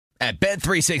At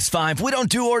Bet365, we don't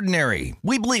do ordinary.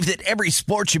 We believe that every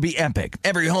sport should be epic.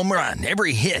 Every home run,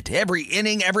 every hit, every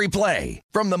inning, every play.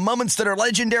 From the moments that are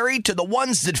legendary to the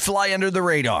ones that fly under the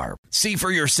radar. See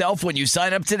for yourself when you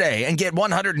sign up today and get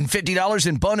 $150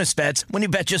 in bonus bets when you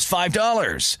bet just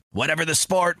 $5. Whatever the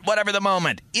sport, whatever the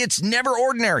moment, it's never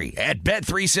ordinary at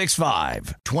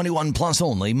Bet365. 21 plus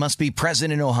only. Must be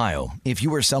present in Ohio. If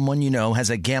you or someone you know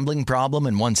has a gambling problem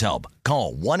and wants help,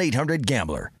 call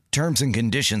 1-800-GAMBLER. Terms and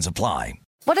conditions apply.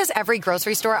 What does every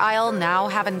grocery store aisle now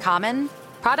have in common?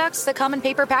 Products that come in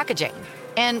paper packaging.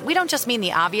 And we don't just mean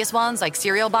the obvious ones like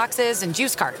cereal boxes and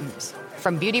juice cartons.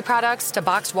 From beauty products to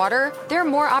boxed water, there are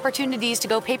more opportunities to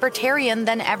go papertarian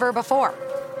than ever before.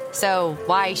 So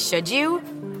why should you?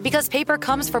 Because paper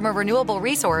comes from a renewable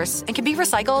resource and can be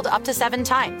recycled up to 7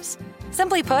 times.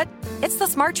 Simply put, it's the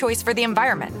smart choice for the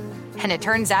environment. And it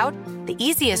turns out, the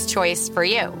easiest choice for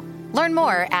you. Learn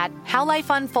more at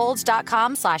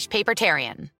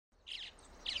howlifeunfolds.com/papertarian.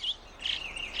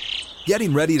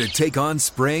 Getting ready to take on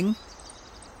spring?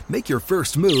 Make your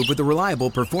first move with the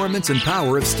reliable performance and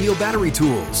power of Steel battery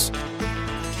tools.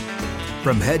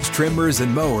 From hedge trimmers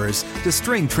and mowers to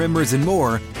string trimmers and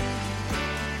more,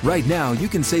 right now you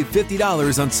can save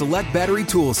 $50 on select battery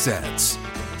tool sets.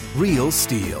 Real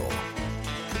Steel.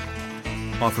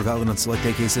 Offer valid on select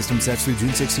AK system sets through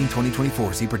June 16,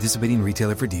 2024. See participating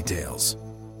retailer for details.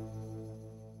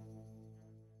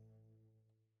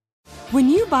 When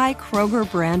you buy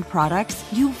Kroger brand products,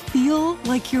 you feel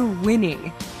like you're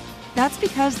winning. That's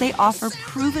because they offer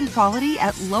proven quality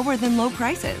at lower than low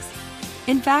prices.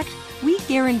 In fact, we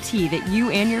guarantee that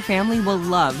you and your family will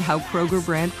love how Kroger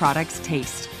brand products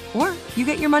taste, or you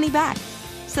get your money back.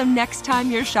 So next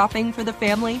time you're shopping for the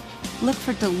family, look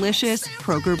for delicious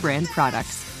Kroger brand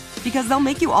products, because they'll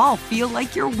make you all feel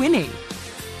like you're winning.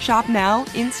 Shop now,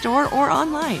 in-store, or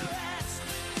online.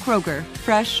 Kroger,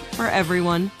 fresh for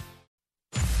everyone.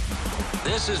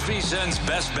 This is VSiN's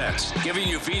Best Bets, giving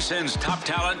you VSiN's top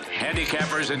talent,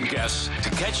 handicappers, and guests to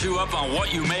catch you up on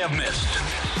what you may have missed.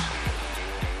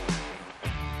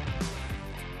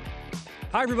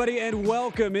 Hi, everybody, and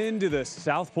welcome into the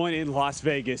South Point in Las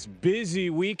Vegas. Busy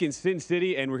week in Sin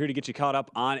City, and we're here to get you caught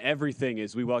up on everything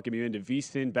as we welcome you into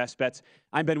VSiN Best Bets.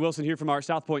 I'm Ben Wilson here from our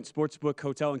South Point Sportsbook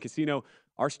Hotel and Casino,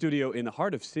 our studio in the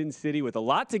heart of Sin City, with a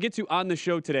lot to get to on the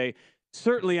show today.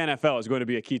 Certainly NFL is going to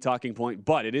be a key talking point,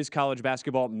 but it is college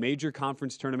basketball major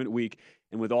conference tournament week,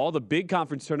 and with all the big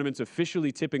conference tournaments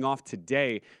officially tipping off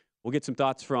today, we'll get some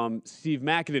thoughts from Steve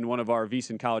Makinen, one of our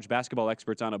VSiN college basketball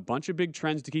experts, on a bunch of big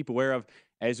trends to keep aware of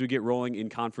as we get rolling in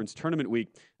conference tournament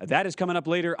week. That is coming up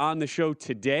later on the show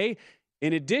today.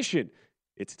 In addition,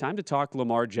 it's time to talk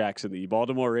Lamar Jackson. The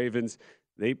Baltimore Ravens,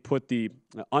 they put the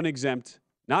non-exempt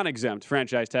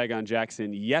franchise tag on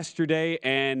Jackson yesterday.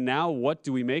 And now what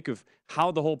do we make of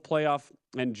how the whole playoff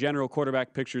and general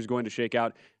quarterback picture is going to shake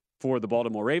out for the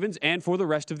Baltimore Ravens and for the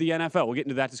rest of the NFL? We'll get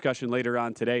into that discussion later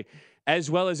on today, as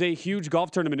well as a huge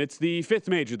golf tournament. It's the 5th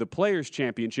major, the Players'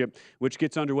 Championship, which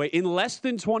gets underway in less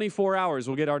than 24 hours.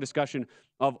 We'll get our discussion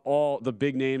of all the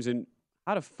big names and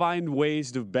how to find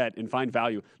ways to bet and find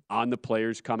value on the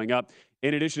players coming up.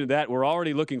 In addition to that, we're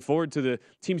already looking forward to the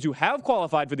teams who have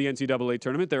qualified for the NCAA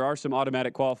tournament. There are some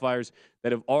automatic qualifiers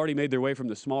that have already made their way from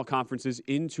the small conferences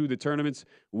into the tournaments.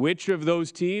 Which of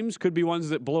those teams could be ones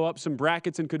that blow up some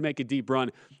brackets and could make a deep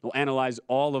run? We'll analyze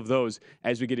all of those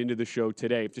as we get into the show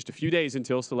today. Just a few days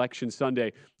until Selection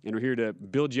Sunday, and we're here to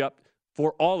build you up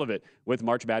for all of it with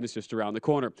March Madness just around the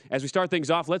corner. As we start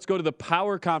things off, let's go to the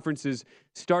power conferences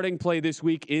starting play this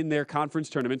week in their conference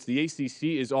tournaments. The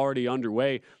ACC is already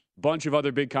underway. Bunch of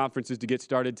other big conferences to get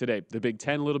started today. The Big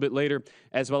Ten a little bit later,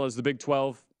 as well as the Big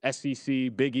 12,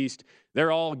 SEC, Big East.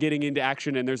 They're all getting into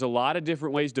action, and there's a lot of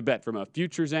different ways to bet from a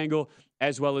futures angle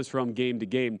as well as from game to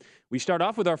game. We start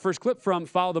off with our first clip from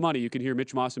Follow the Money. You can hear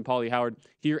Mitch Moss and Paulie Howard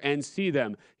hear and see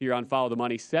them here on Follow the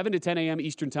Money, 7 to 10 a.m.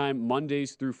 Eastern Time,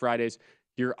 Mondays through Fridays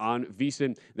here on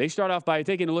VSiN. They start off by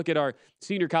taking a look at our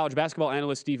senior college basketball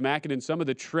analyst, Steve Makinen, and some of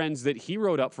the trends that he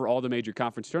wrote up for all the major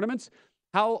conference tournaments.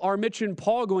 How are Mitch and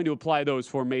Paul going to apply those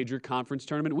for major conference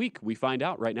tournament week? We find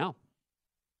out right now.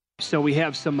 So we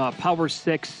have some Power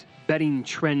 6 betting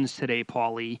trends today,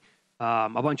 Paulie.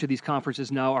 A bunch of these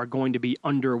conferences now are going to be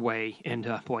underway,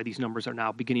 and boy, these numbers are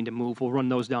now beginning to move. We'll run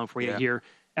those down for you here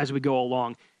as we go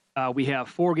along. We have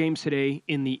 4 games today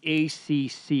in the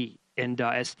ACC, and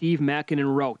as Steve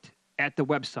Makinen wrote at the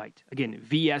website, again,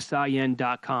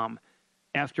 vsin.com,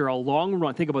 after a long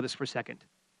run, think about this for a second.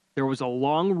 There was a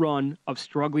long run of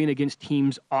struggling against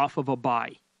teams off of a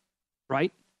bye,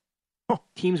 right?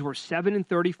 Teams were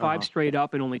 7-35 straight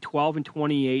up and only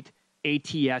 12-28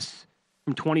 ATS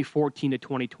from 2014 to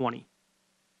 2020.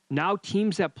 Now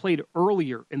teams that played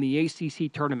earlier in the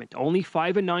ACC tournament, only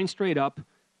 5-9 straight up,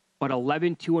 but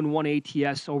 11-2-1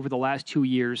 ATS over the last 2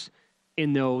 years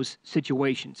in those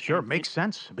situations. Sure, makes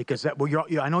sense because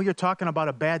I know you're talking about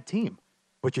a bad team,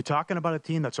 but you're talking about a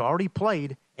team that's already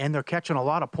played and they're catching a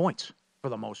lot of points for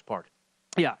the most part.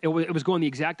 Yeah, it was going the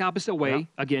exact opposite way,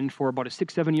 again, for about a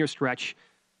 6-7 year stretch.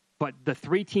 But the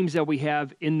 3 teams that we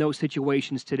have in those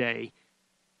situations today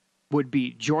would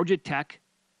be Georgia Tech,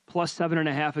 plus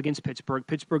 7.5 against Pittsburgh.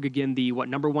 Pittsburgh, again, the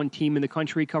number 1 team in the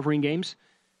country covering games.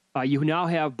 You now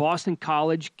have Boston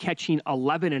College catching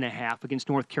 11.5 against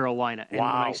North Carolina. And when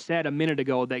I said a minute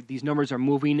ago that these numbers are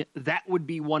moving, that would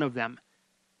be one of them.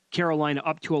 Carolina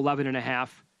up to 11.5.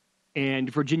 And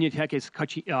Virginia Tech is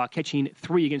catching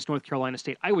 3 against North Carolina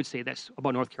State. I would say this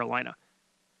about North Carolina.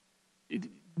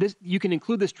 You can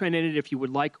include this trend in it if you would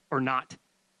like or not.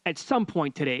 At some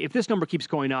point today, if this number keeps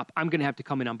going up, I'm going to have to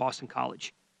come in on Boston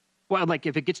College. Well, like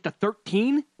if it gets to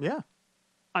 13,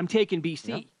 I'm taking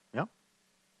BC. Yep.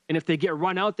 And if they get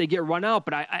run out, they get run out.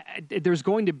 But there's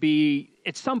going to be,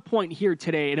 at some point here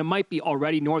today, and it might be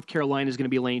already, North Carolina is going to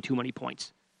be laying too many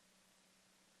points.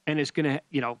 And it's going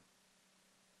to,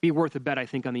 be worth a bet, I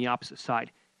think, on the opposite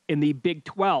side. In the Big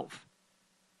 12,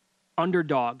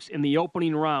 underdogs in the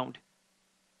opening round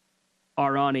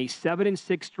are on a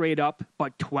 7-6 straight up,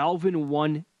 but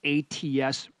 12-1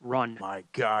 ATS run. My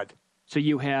God. So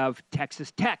you have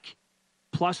Texas Tech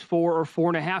plus 4 or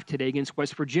 4.5 today against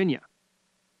West Virginia.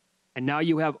 And now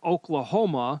you have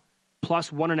Oklahoma plus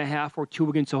 1.5 or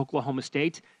 2 against Oklahoma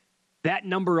State. That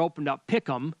number opened up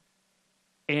Pick'em,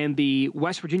 and the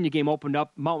West Virginia game opened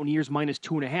up Mountaineers minus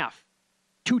 2.5,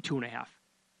 2.5,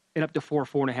 and up to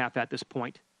 4.5 at this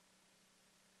point.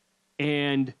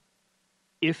 And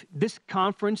if this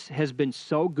conference has been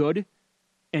so good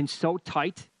and so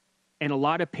tight and a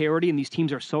lot of parity, and these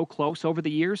teams are so close over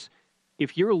the years,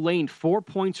 if you're laying 4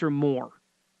 points or more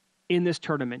in this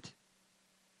tournament,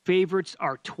 favorites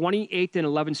are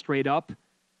 28-11 straight up,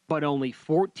 but only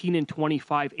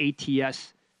 14-25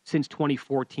 ATS since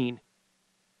 2014.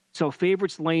 So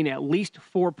favorites laying at least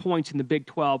 4 points in the Big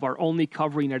 12 are only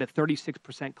covering at a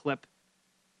 36% clip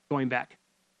going back.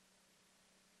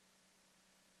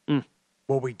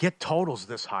 Will we get totals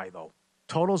this high, though?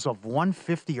 Totals of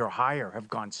 150 or higher have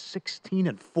gone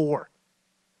 16-4 to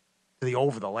the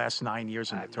over the last 9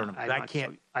 years in the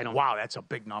tournament. Wow, that's a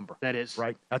big number. That is.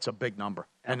 Right? That's a big number.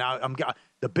 And now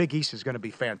the Big East is going to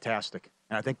be fantastic.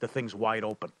 And I think the thing's wide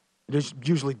open. It is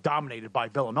usually dominated by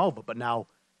Villanova, but now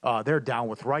they're down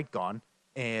with Wright gone.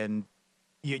 And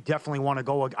you definitely want to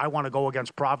go. I want to go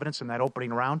against Providence in that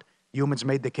opening round. Humans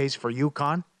made the case for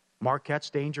UConn. Marquette's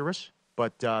dangerous.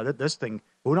 But this thing,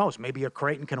 who knows? Maybe a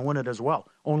Creighton can win it as well.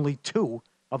 Only 2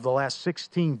 of the last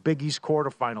 16 Big East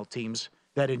quarterfinal teams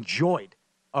that enjoyed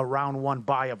a round 1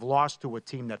 bye have lost to a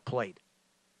team that played.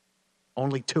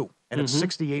 Only 2. And it's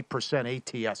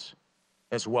 68% ATS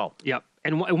as well. Yep.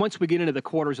 And once we get into the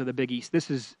quarters of the Big East, this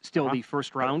is still the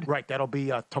first round. Right. That'll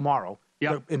be tomorrow.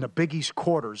 Yep. In the Big East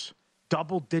quarters,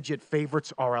 double-digit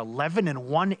favorites are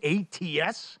 11-1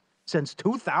 ATS since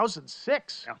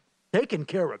 2006. Yeah. Taking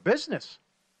care of business.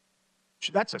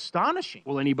 That's astonishing.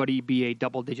 Will anybody be a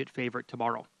double-digit favorite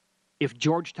tomorrow? If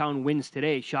Georgetown wins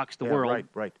today, shocks the world.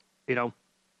 Right.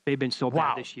 They've been so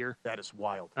bad this year. That is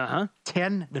wild.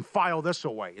 10, then file this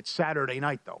away. It's Saturday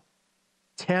night, though.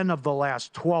 10 of the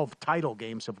last 12 title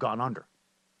games have gone under.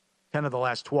 10 of the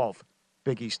last 12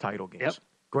 Big East title games. Yep.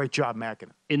 Great job,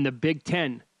 Mackin. In the Big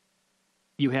Ten,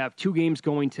 you have 2 games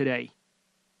going today.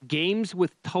 Games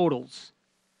with totals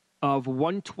of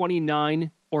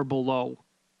 129 or below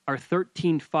are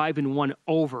 13-5-1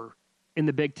 over in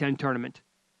the Big Ten tournament.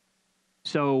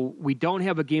 So we don't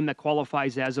have a game that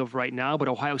qualifies as of right now, but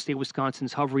Ohio State,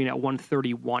 Wisconsin's hovering at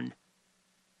 131.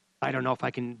 I don't know if I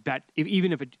can bet,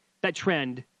 even if that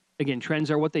trend, again,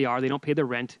 trends are what they are. They don't pay their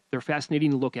rent. They're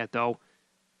fascinating to look at, though.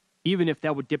 Even if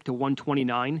that would dip to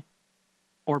 129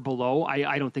 or below,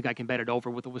 I don't think I can bet it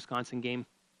over with the Wisconsin game.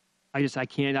 I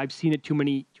can't. I've seen it too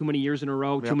many years in a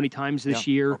row, too many times this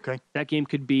year. Okay. That game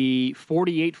could be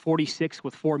 48-46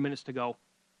 with 4 minutes to go.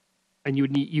 And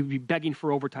you'd be begging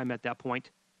for overtime at that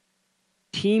point.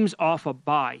 Teams off a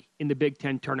bye in the Big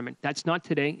Ten tournament. That's not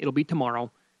today. It'll be tomorrow.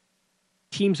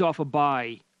 Teams off a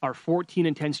bye are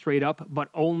 14-10 straight up, but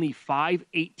only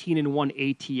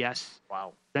 5-18-1 ATS.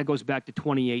 Wow. That goes back to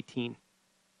 2018.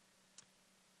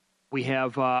 We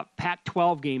have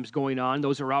Pac-12 games going on.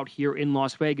 Those are out here in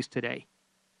Las Vegas today.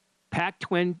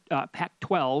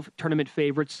 Pac-12 tournament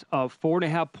favorites of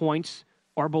 4.5 points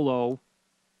or below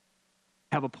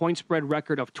have a point spread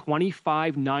record of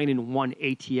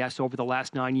 25-9-1 ATS over the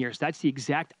last 9 years. That's the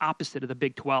exact opposite of the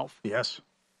Big 12. Yes.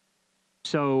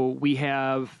 So we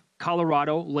have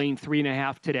Colorado laying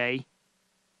 3.5 today.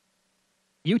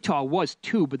 Utah was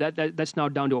 2, but that's now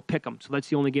down to a pick 'em. So that's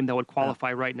the only game that would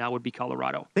qualify right now would be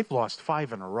Colorado. They've lost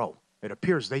 5 in a row. It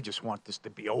appears they just want this to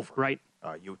be over. Right.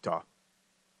 Utah.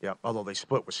 Yeah, although they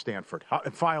split with Stanford.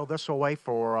 And file this away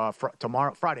for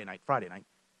tomorrow, Friday night.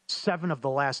 7 of the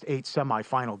last 8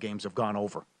 semifinal games have gone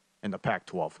over in the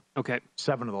Pac-12. Okay.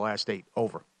 7 of the last 8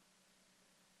 over.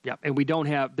 Yeah, and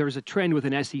there's a trend with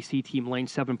an SEC team laying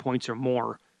 7 points or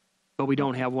more, but we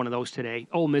don't have one of those today.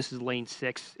 Ole Miss is laying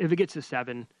 6. If it gets to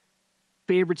 7,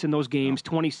 favorites in those games,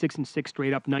 26-6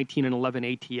 straight up, 19-11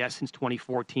 ATS since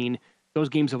 2014. Those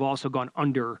games have also gone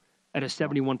under at a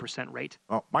 71% rate.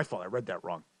 Oh, my fault. I read that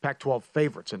wrong. Pac-12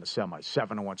 favorites in the semis,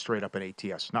 7-1 straight up in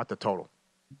ATS, not the total.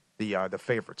 The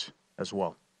favorites as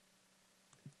well.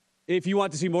 If you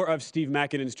want to see more of Steve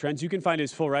Makinen's trends, you can find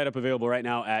his full write-up available right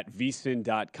now at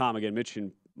vsin.com. Again,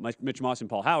 Mitch Moss and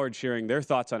Paul Howard sharing their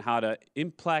thoughts on how to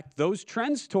impact those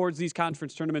trends towards these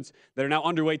conference tournaments that are now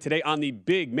underway today on the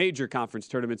big major conference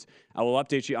tournaments. I will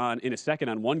update you in a second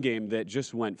on one game that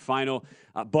just went final.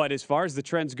 But as far as the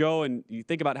trends go, and you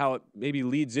think about how it maybe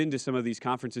leads into some of these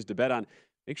conferences to bet on,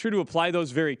 make sure to apply those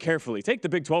very carefully. Take the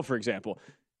Big 12, for example.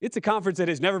 It's a conference that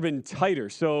has never been tighter.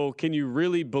 So can you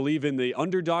really believe in the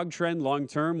underdog trend long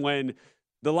term when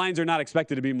the lines are not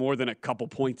expected to be more than a couple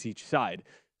points each side?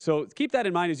 So keep that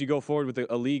in mind as you go forward with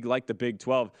a league like the Big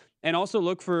 12. And also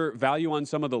look for value on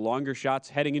some of the longer shots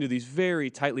heading into these very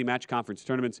tightly matched conference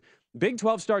tournaments. Big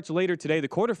 12 starts later today. The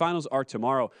quarterfinals are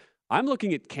tomorrow. I'm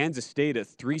looking at Kansas State, a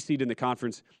 3 seed in the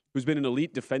conference, who's been an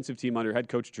elite defensive team under head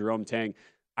coach Jerome Tang.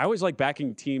 I always like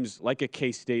backing teams like a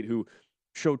K-State who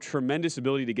show tremendous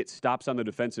ability to get stops on the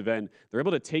defensive end. They're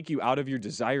able to take you out of your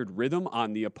desired rhythm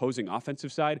on the opposing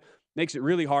offensive side. Makes it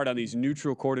really hard on these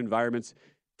neutral court environments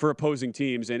for opposing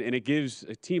teams, and it gives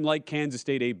a team like Kansas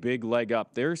State a big leg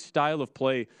up. Their style of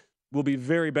play will be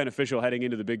very beneficial heading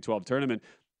into the Big 12 tournament.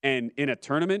 And in a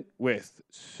tournament with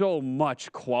so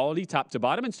much quality top to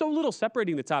bottom and so little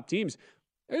separating the top teams,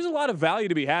 there's a lot of value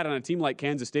to be had on a team like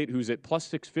Kansas State who's at plus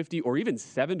 650 or even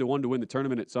 7-1 to win the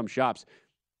tournament at some shops.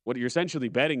 What you're essentially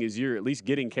betting is you're at least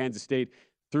getting Kansas State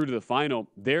through to the final.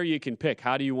 There you can pick.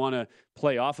 How do you want to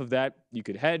play off of that? You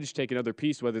could hedge, take another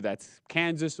piece, whether that's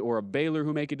Kansas or a Baylor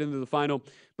who make it into the final.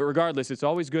 But regardless, it's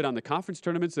always good on the conference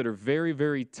tournaments that are very,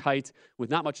 very tight with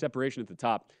not much separation at the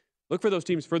top. Look for those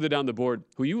teams further down the board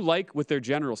who you like with their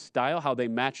general style, how they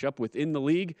match up within the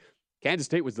league. Kansas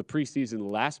State was the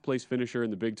preseason last place finisher in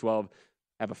the Big 12.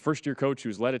 Have a first-year coach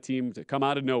who's led a team to come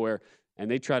out of nowhere, and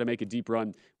they try to make a deep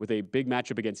run with a big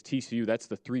matchup against TCU. That's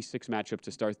the 3-6 matchup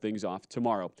to start things off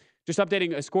tomorrow. Just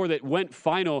updating a score that went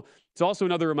final. It's also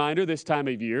another reminder this time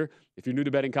of year, if you're new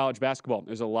to betting college basketball,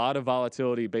 there's a lot of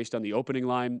volatility based on the opening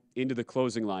line into the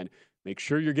closing line. Make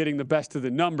sure you're getting the best of the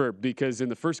number because in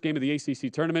the first game of the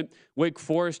ACC tournament, Wake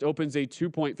Forest opens a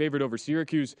 2-point favorite over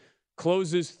Syracuse,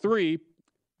 closes 3,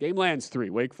 game lands 3.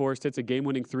 Wake Forest hits a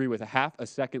game-winning 3 with a half a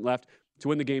second left to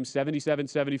win the game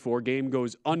 77-74. Game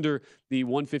goes under the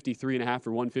 153.5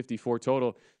 or 154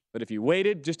 total. But if you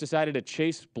waited, just decided to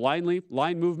chase blindly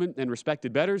line movement and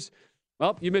respected bettors,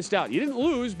 well, you missed out. You didn't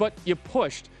lose, but you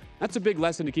pushed. That's a big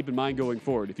lesson to keep in mind going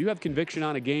forward. If you have conviction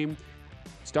on a game,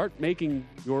 start making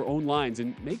your own lines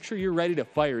and make sure you're ready to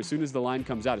fire as soon as the line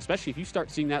comes out, especially if you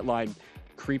start seeing that line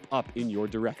creep up in your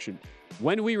direction.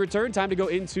 When we return, time to go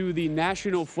into the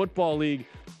National Football League.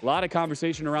 A lot of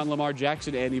conversation around Lamar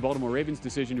Jackson and the Baltimore Ravens'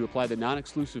 decision to apply the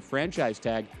non-exclusive franchise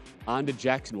tag onto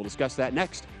Jackson. We'll discuss that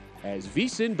next as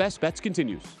VSiN Best Bets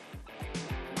continues.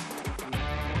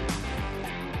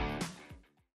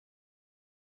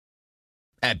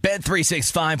 At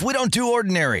Bet365, we don't do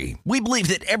ordinary. We believe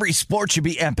that every sport should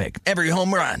be epic. Every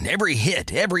home run, every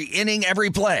hit, every inning, every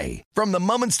play. From the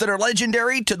moments that are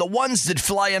legendary to the ones that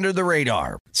fly under the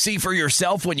radar. See for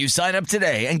yourself when you sign up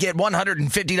today and get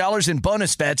 $150 in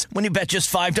bonus bets when you bet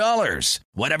just $5.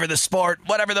 Whatever the sport,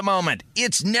 whatever the moment,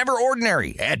 it's never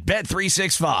ordinary at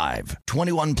Bet365.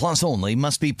 21 plus only.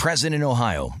 Must be present in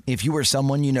Ohio. If you or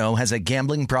someone you know has a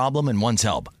gambling problem and wants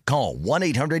help, call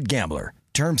 1-800-GAMBLER.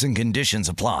 Terms and conditions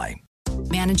apply.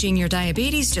 Managing your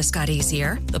diabetes just got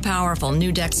easier. The powerful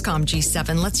new Dexcom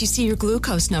G7 lets you see your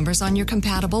glucose numbers on your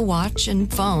compatible watch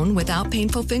and phone without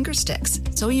painful finger sticks,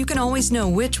 so you can always know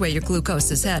which way your glucose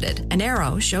is headed. An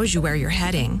arrow shows you where you're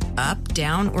heading, up,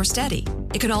 down, or steady.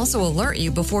 It can also alert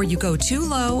you before you go too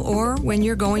low or when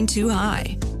you're going too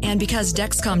high. And because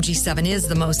Dexcom G7 is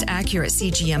the most accurate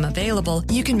CGM available,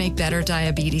 you can make better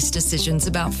diabetes decisions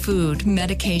about food,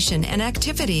 medication, and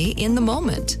activity in the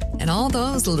moment. And all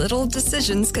those little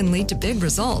decisions can lead to big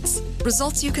results.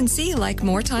 Results you can see, like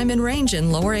more time in range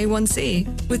and lower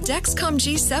A1C. With Dexcom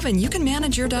G7, you can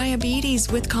manage your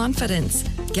diabetes with confidence.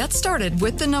 Get started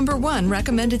with the #1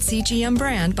 recommended CGM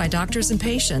brand by doctors and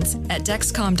patients at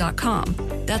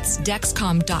Dexcom.com. That's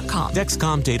Dexcom.com.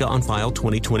 Dexcom data on file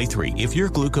 2023. If your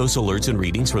glucose alerts and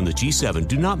readings from the G7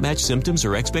 do not match symptoms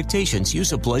or expectations,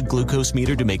 use a blood glucose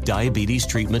meter to make diabetes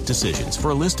treatment decisions.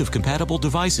 For a list of compatible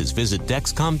devices, visit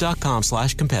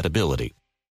Dexcom.com/compatibility.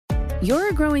 You're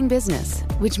a growing business,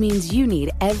 which means you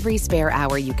need every spare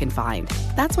hour you can find.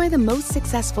 That's why the most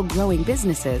successful growing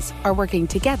businesses are working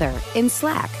together in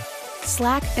Slack.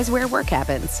 Slack is where work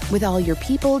happens, with all your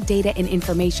people, data, and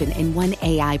information in one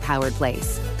AI-powered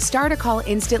place. Start a call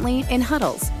instantly in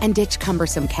huddles and ditch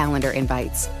cumbersome calendar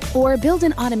invites. Or build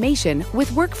an automation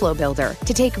with Workflow Builder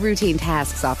to take routine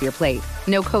tasks off your plate.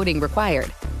 No coding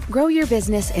required. Grow your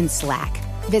business in Slack.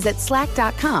 Visit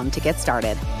slack.com to get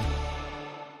started.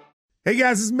 Hey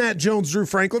guys, this is Matt Jones, Drew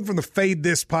Franklin from the Fade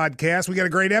This podcast. We got a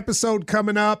great episode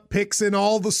coming up, picks in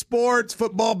all the sports,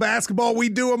 football, basketball, we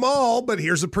do them all, but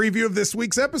here's a preview of this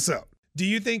week's episode. Do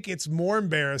you think it's more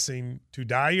embarrassing to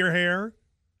dye your hair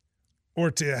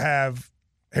or to have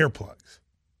hair plugs?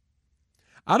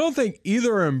 I don't think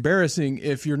either are embarrassing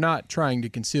if you're not trying to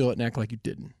conceal it and act like you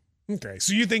didn't. Okay,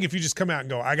 so you think if you just come out and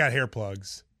go, I got hair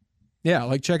plugs. Yeah,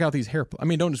 like check out these hair plugs. I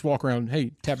mean, don't just walk around,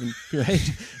 hey, tapping, hey,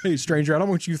 stranger, I don't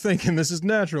want you thinking this is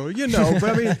natural, but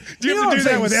I mean. Do you have to do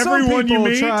that with everyone you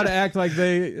meet? Try to act like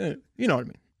they, you know what I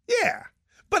mean? Yeah.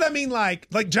 But I mean, like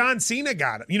John Cena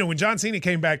got it. When John Cena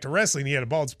came back to wrestling, he had a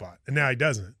bald spot, and now he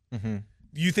doesn't. Mm-hmm.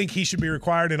 Do you think he should be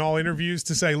required in all interviews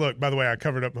to say, look, by the way, I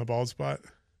covered up my bald spot?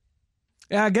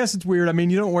 Yeah, I guess it's weird. I mean,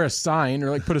 you don't wear a sign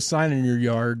or put a sign in your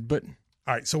yard, but.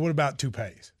 All right, so what about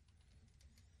toupees?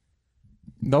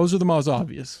 Those are the most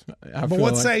obvious. But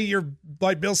let's say you're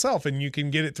like Bill Self and you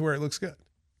can get it to where it looks good.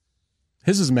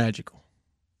 His is magical.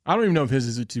 I don't even know if his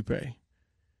is a toupee.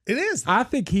 It is. I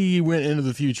think he went into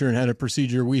the future and had a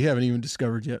procedure we haven't even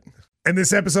discovered yet. And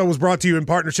this episode was brought to you in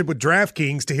partnership with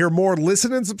DraftKings. To hear more,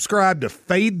 listen and subscribe to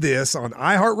Fade This on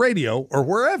iHeartRadio or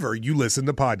wherever you listen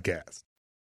to podcasts.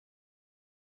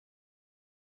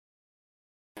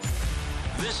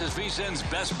 This is VSiN's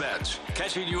Best Bets,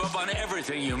 catching you up on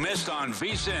everything you missed on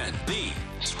VSiN, the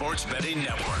sports betting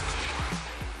network.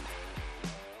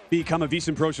 Become a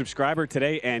VSiN Pro subscriber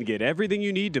today and get everything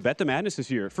you need to bet the madness this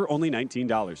year for only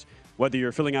 $19. Whether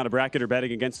you're filling out a bracket or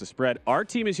betting against the spread, our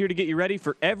team is here to get you ready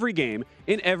for every game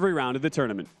in every round of the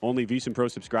tournament. Only VSiN Pro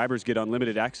subscribers get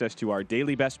unlimited access to our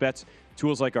daily best bets,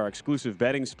 tools like our exclusive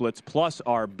betting splits, plus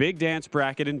our big dance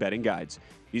bracket and betting guides.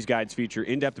 These guides feature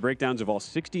in-depth breakdowns of all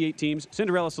 68 teams,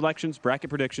 Cinderella selections, bracket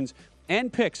predictions,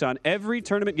 and picks on every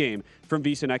tournament game from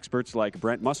VSiN experts like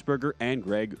Brent Musburger and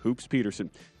Greg Hoops Peterson.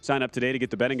 Sign up today to get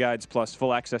the betting guides plus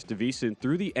full access to VSiN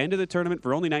through the end of the tournament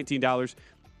for only $19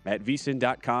 at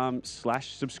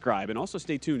vsin.com/subscribe. And also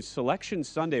stay tuned. Selection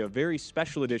Sunday, a very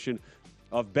special edition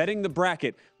of Betting the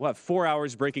Bracket. We'll have 4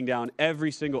 hours breaking down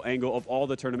every single angle of all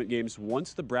the tournament games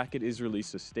once the bracket is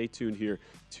released, so stay tuned here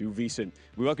to VSiN.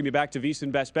 We welcome you back to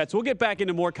VSiN Best Bets. We'll get back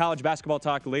into more college basketball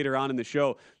talk later on in the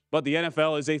show, but the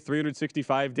NFL is a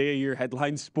 365-day-a-year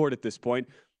headline sport at this point.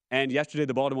 And yesterday,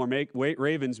 the Baltimore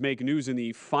Ravens make news in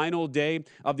the final day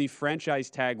of the franchise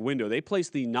tag window. They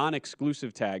placed the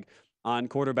non-exclusive tag on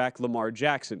quarterback Lamar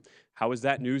Jackson. How is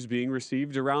that news being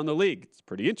received around the league? It's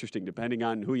pretty interesting, depending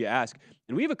on who you ask.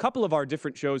 And we have a couple of our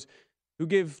different shows who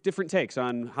give different takes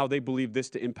on how they believe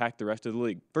this to impact the rest of the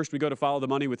league. First, we go to Follow the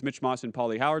Money with Mitch Moss and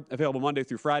Paulie Howard, available Monday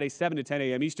through Friday, 7 to 10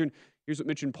 a.m. Eastern. Here's what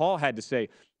Mitch and Paul had to say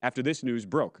after this news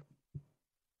broke.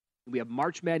 We have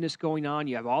March Madness going on.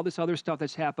 You have all this other stuff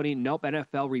that's happening. Nope,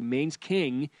 NFL remains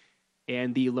king.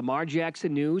 And the Lamar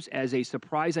Jackson news, as a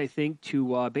surprise, I think,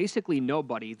 to basically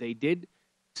nobody, they did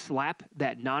slap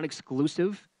that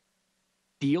non-exclusive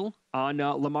deal on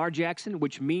Lamar Jackson,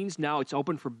 which means now it's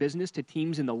open for business to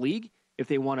teams in the league. If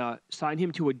they want to sign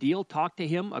him to a deal, talk to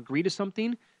him, agree to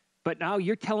something. But now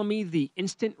you're telling me the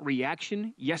instant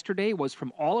reaction yesterday was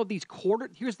from all of these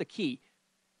here's the key.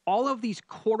 All of these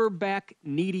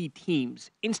quarterback-needy teams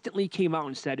instantly came out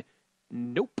and said,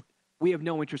 nope, we have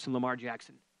no interest in Lamar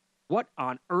Jackson. What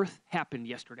on earth happened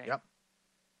yesterday? Yep.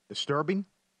 Disturbing,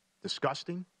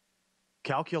 disgusting,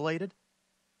 calculated.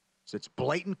 It's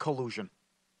blatant collusion.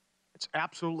 It's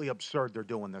absolutely absurd they're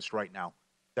doing this right now.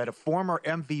 That a former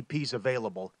MVP's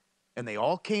available, and they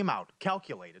all came out,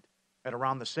 calculated, at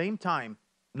around the same time.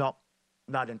 No,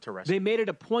 not interested. They made it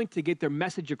a point to get their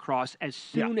message across as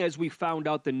soon as we found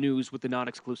out the news with the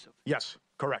non-exclusive. Yes,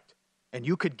 correct. And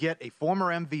you could get a former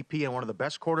MVP and one of the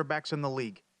best quarterbacks in the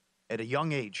league at a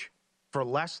young age for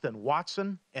less than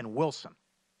Watson and Wilson.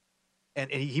 And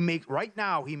he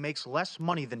makes less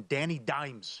money than Danny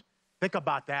Dimes. Think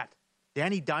about that.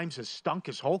 Danny Dimes has stunk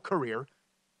his whole career.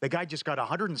 The guy just got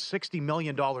 $160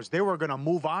 million. They were going to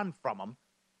move on from him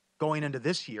going into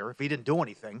this year if he didn't do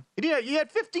anything. He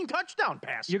had 15 touchdown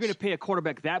passes. You're going to pay a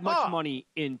quarterback that much money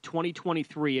in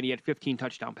 2023, and he had 15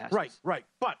 touchdown passes. Right.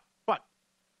 But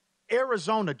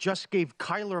Arizona just gave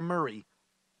Kyler Murray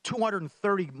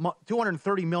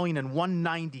 $230 million and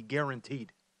 $190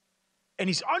 guaranteed. And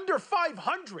he's under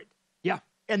 500. Yeah.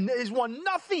 And he's won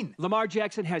nothing. Lamar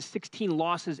Jackson has 16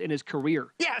 losses in his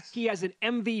career. Yes. He has an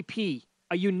MVP,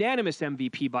 a unanimous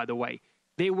MVP, by the way.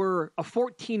 They were a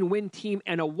 14-win team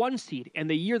and a 1 seed. And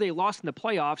the year they lost in the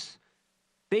playoffs,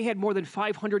 they had more than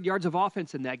 500 yards of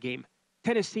offense in that game.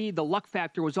 Tennessee, the luck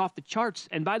factor was off the charts.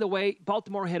 And by the way,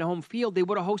 Baltimore had a home field. They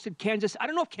would have hosted Kansas. I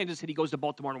don't know if Kansas City goes to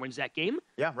Baltimore and wins that game.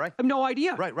 Yeah, right. I have no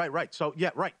idea. Right. So,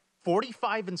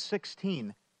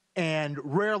 45-16. And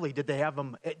rarely did they have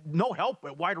him, no help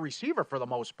at wide receiver for the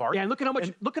most part. Yeah, and look at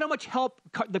how much help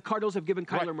the Cardinals have given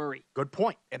Kyler Murray. Good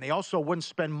point. And they also wouldn't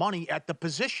spend money at the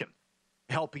position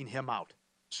helping him out.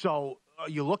 So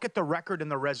you look at the record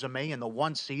and the resume and the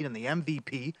 1 seed and the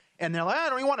MVP, and they're like, I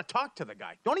don't even want to talk to the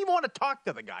guy. Don't even want to talk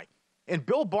to the guy. And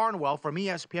Bill Barnwell from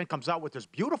ESPN comes out with this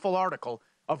beautiful article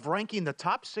of ranking the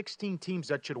top 16 teams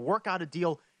that should work out a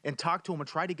deal and talk to him and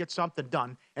try to get something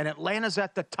done. And Atlanta's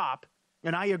at the top.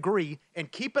 And I agree.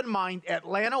 And keep in mind,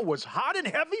 Atlanta was hot and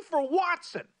heavy for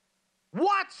Watson.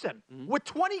 With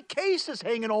 20 cases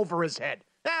hanging over his head.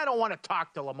 I don't want to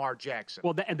talk to Lamar Jackson.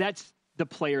 Well, that's the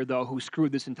player, though, who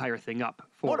screwed this entire thing up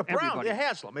for everybody.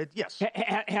 Haslam, yes.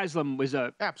 Haslam was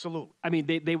absolutely. I mean,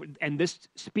 they and this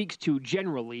speaks to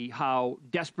generally how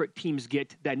desperate teams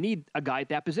get that need a guy at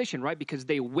that position, right? Because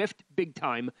they whiffed big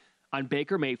time on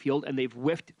Baker Mayfield, and they've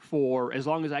whiffed for as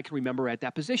long as I can remember at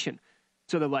that position.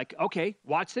 So they're like, okay,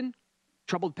 Watson,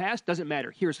 troubled past, doesn't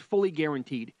matter. Here's fully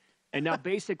guaranteed. And now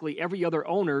basically every other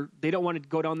owner, they don't want to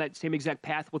go down that same exact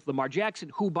path with Lamar Jackson,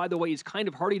 who, by the way, is kind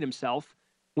of hurting himself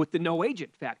with the no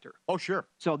agent factor. Oh, sure.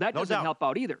 So that doesn't help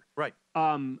out either. Right.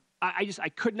 I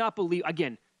could not believe,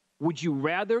 again, would you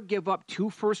rather give up 2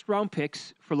 first-round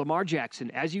picks for Lamar Jackson,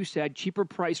 as you said, cheaper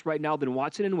price right now than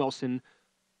Watson and Wilson,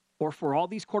 or for all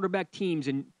these quarterback teams,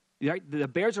 and the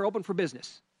Bears are open for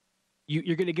business.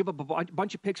 You're going to give up a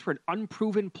bunch of picks for an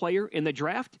unproven player in the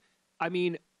draft? I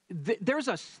mean, there's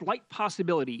a slight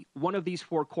possibility one of these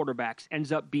 4 quarterbacks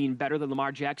ends up being better than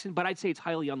Lamar Jackson, but I'd say it's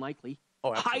highly unlikely.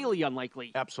 Oh, absolutely. Highly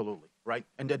unlikely. Absolutely, right?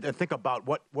 And think about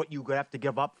what you have to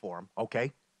give up for him,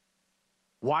 okay?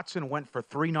 Watson went for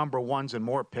 3 number 1s and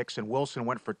more picks, and Wilson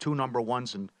went for 2 number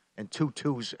 1s and 2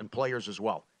 2s and players as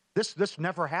well. This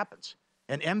never happens.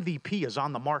 An MVP is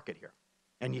on the market here,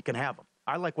 and you can have him.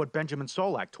 I like what Benjamin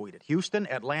Solak tweeted. Houston,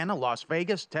 Atlanta, Las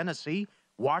Vegas, Tennessee,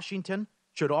 Washington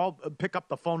should all pick up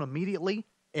the phone immediately.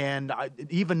 And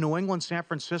even New England, San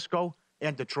Francisco,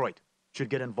 and Detroit should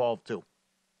get involved too.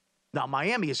 Now,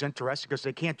 Miami is interested because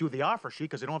they can't do the offer sheet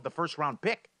because they don't have the first-round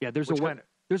pick. Yeah, there's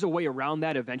a way around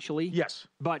that eventually. Yes.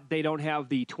 But they don't have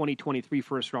the 2023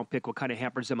 first-round pick, what kind of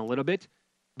hampers them a little bit.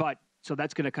 So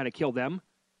that's going to kind of kill them.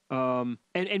 And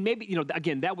maybe,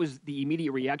 again, that was the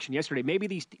immediate reaction yesterday.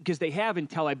 Maybe because they have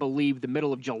until, I believe, the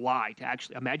middle of July to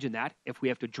actually imagine that, if we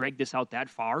have to drag this out that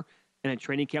far, and then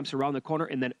training camp's around the corner,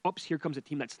 and then, oops, here comes a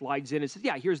team that slides in and says,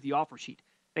 yeah, here's the offer sheet.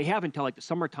 They have until, the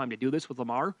summertime to do this with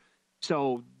Lamar.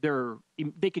 So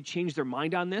they could change their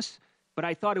mind on this. But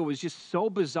I thought it was just so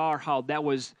bizarre how that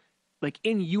was,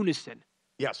 in unison.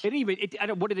 Yes.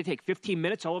 What did it take, 15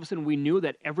 minutes? All of a sudden we knew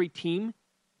that every team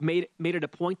made it a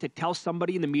point to tell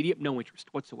somebody in the media, no interest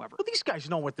whatsoever. Well, these guys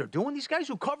know what they're doing. These guys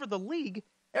who cover the league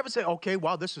ever say, okay,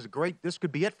 wow, this is great. This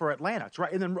could be it for Atlanta. It's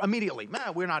right. And then immediately,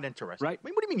 we're not interested. Right. I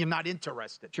mean, what do you mean you're not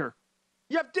interested? Sure.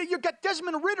 You got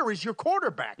Desmond Ridder as your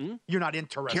quarterback. Mm-hmm. You're not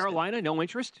interested. Carolina, no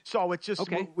interest. So it's just,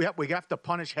 okay. we have to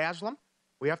punish Haslam.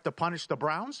 We have to punish the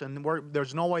Browns. And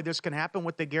there's no way this can happen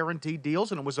with the guaranteed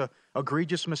deals. And it was a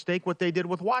egregious mistake what they did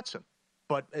with Watson.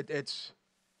 But it's...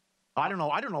 I don't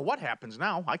know what happens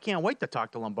now. I can't wait to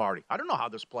talk to Lombardi. I don't know how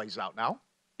this plays out now.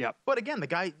 Yeah. But again, the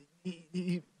guy,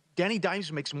 Danny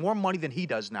Dimes makes more money than he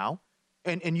does now,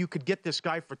 and you could get this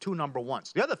guy for 2 number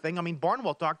 1s. The other thing,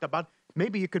 Barnwell talked about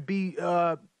maybe it could be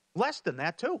less than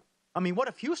that too. What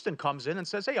if Houston comes in and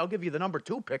says, hey, I'll give you the number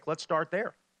 2 pick. Let's start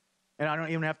there. And I don't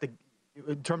even have to,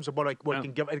 in terms of what I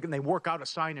can give, and they work out a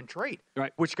sign and trade,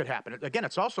 right? Which could happen. Again,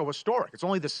 it's also historic. It's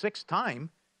only the 6th time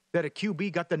that a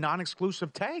QB got the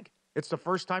non-exclusive tag. It's the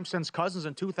first time since Cousins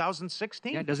in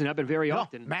 2016. Yeah, it doesn't happen very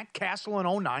often. Matt Castle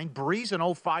in 09, Breeze in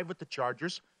 05 with the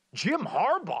Chargers, Jim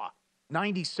Harbaugh,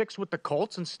 96 with the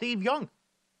Colts, and Steve Young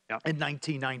in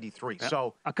 1993. Yep.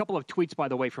 So a couple of tweets, by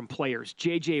the way, from players.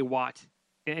 J.J. Watt.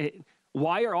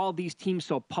 Why are all these teams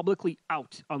so publicly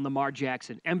out on Lamar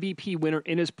Jackson? MVP winner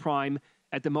in his prime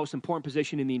at the most important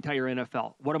position in the entire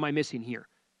NFL. What am I missing here?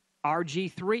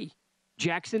 RG3.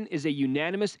 Jackson is a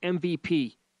unanimous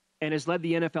MVP and has led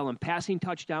the NFL in passing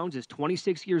touchdowns, is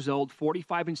 26 years old,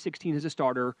 45-16 as a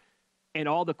starter, and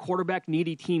all the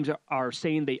quarterback-needy teams are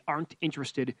saying they aren't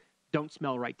interested. Don't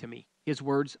smell right to me. His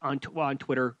words on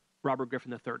Twitter, Robert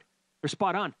Griffin III. They're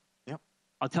spot on. Yep.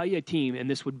 I'll tell you a team, and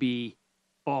this would be,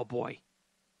 oh boy.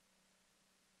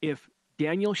 If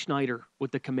Daniel Snyder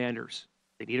with the Commanders,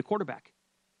 they need a quarterback,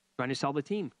 trying to sell the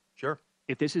team. Sure.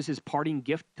 If this is his parting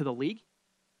gift to the league,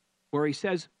 where he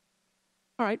says,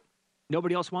 all right,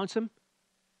 nobody else wants him,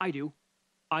 I do.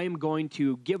 I am going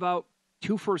to give out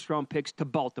 2 first-round picks to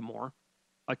Baltimore,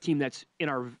 a team that's in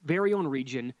our very own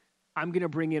region. I'm going to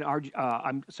bring in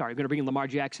Lamar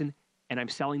Jackson, and I'm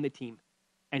selling the team.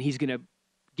 And he's going to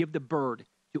give the bird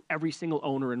to every single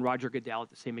owner in Roger Goodell at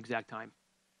the same exact time.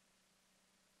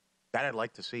 That I'd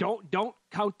like to see. Don't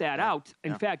count that out.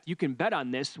 In fact, you can bet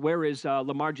on this. Where is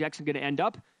Lamar Jackson going to end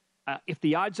up? If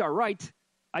the odds are right,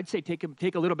 I'd say take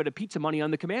a little bit of pizza money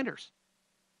on the Commanders.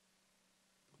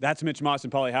 That's Mitch Moss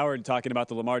and Paulie Howard talking about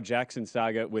the Lamar Jackson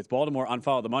saga with Baltimore on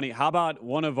Follow the Money. How about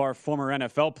one of our former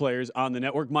NFL players on the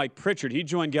network, Mike Pritchard? He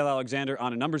joined Gail Alexander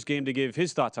on a numbers game to give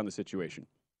his thoughts on the situation.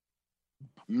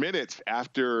 Minutes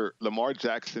after Lamar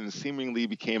Jackson seemingly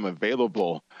became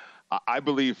available, I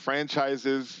believe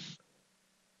franchises,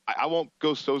 I won't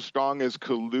go so strong as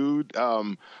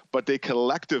collude, but they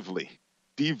collectively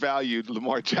devalued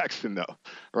Lamar Jackson, though,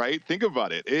 right? Think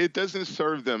about it. It doesn't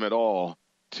serve them at all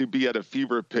to be at a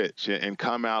fever pitch and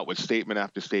come out with statement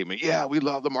after statement. Yeah, we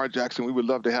love Lamar Jackson. We would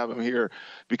love to have him here,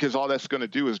 because all that's going to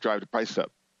do is drive the price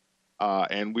up.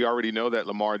 And we already know that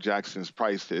Lamar Jackson's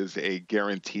price is a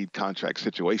guaranteed contract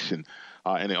situation.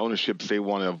 And the ownerships, they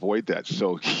want to avoid that.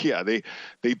 So, yeah, they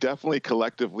definitely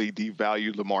collectively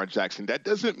devalued Lamar Jackson. That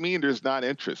doesn't mean there's not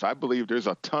interest. I believe there's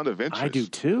a ton of interest. I do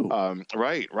too.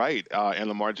 Right. And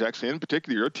Lamar Jackson, in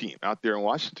particular, your team out there in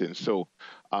Washington. So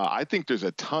I think there's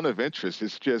a ton of interest.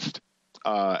 It's just,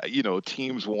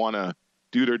 teams want to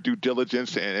do their due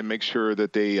diligence and make sure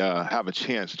that they have a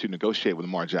chance to negotiate with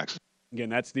Lamar Jackson. Again,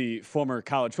 that's the former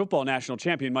college football national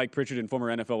champion, Mike Pritchard, and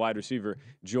former NFL wide receiver,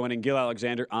 joining Gil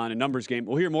Alexander on a numbers game.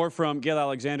 We'll hear more from Gil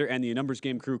Alexander and the numbers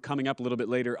game crew coming up a little bit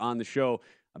later on the show,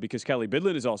 because Kelly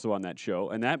Bidlin is also on that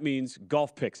show, and that means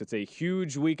golf picks. It's a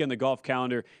huge week on the golf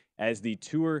calendar as the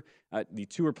Tour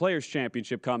Players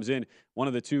Championship comes in, one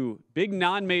of the 2 big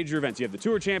non-major events. You have the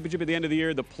Tour Championship at the end of the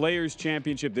year, the Players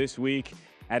Championship this week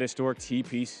at historic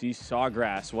TPC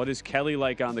Sawgrass. What is Kelly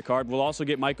like on the card? We'll also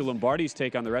get Michael Lombardi's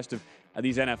take on the rest of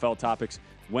these NFL topics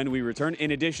when we return.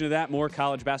 In addition to that, more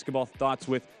college basketball thoughts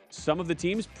with some of the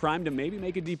teams primed to maybe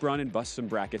make a deep run and bust some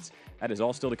brackets. That is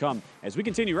all still to come as we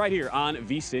continue right here on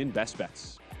VSiN Best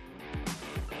Bets.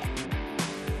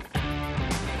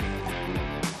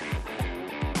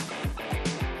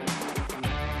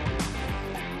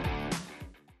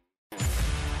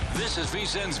 This is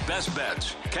VSiN's Best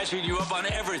Bets, catching you up on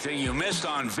everything you missed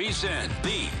on VSiN,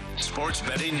 the sports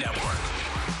betting network.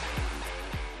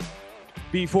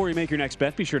 Before you make your next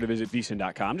bet, be sure to visit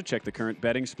VSiN.com to check the current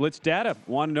betting splits data.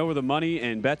 Want to know where the money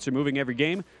and bets are moving every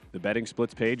game? The betting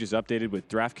splits page is updated with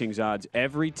DraftKings odds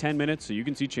every 10 minutes so you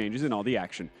can see changes in all the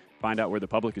action. Find out where the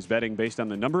public is betting based on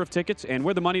the number of tickets, and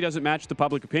where the money doesn't match the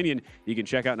public opinion, you can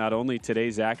check out not only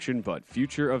today's action, but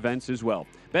future events as well.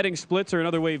 Betting splits are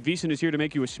another way VSiN is here to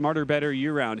make you a smarter, better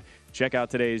year-round. Check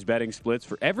out today's betting splits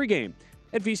for every game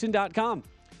at VSiN.com.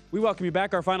 We welcome you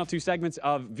back. Our final 2 segments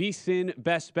of VSiN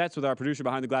Best Bets with our producer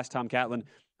behind the glass, Tom Catlin.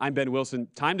 I'm Ben Wilson.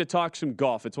 Time to talk some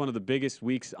golf. It's one of the biggest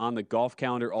weeks on the golf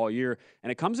calendar all year,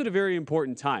 and it comes at a very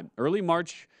important time. Early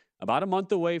March, about a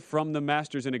month away from the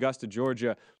Masters in Augusta,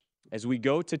 Georgia, as we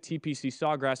go to TPC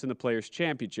Sawgrass in the Players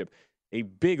Championship. A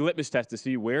big litmus test to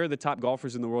see where the top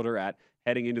golfers in the world are at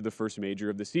heading into the first major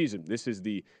of the season. This is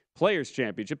the Players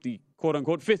Championship, the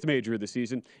quote-unquote 5th major of the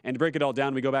season. And to break it all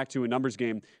down, we go back to a numbers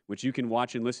game, which you can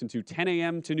watch and listen to 10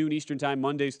 a.m. to noon Eastern Time,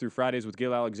 Mondays through Fridays with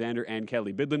Gil Alexander and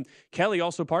Kelly Bidlin. Kelly,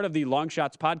 also part of the Long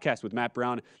Shots podcast with Matt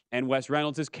Brown and Wes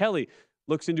Reynolds, as Kelly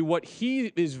looks into what he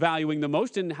is valuing the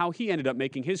most and how he ended up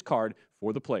making his card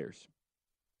for the Players.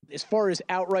 As far as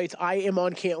outrights, I am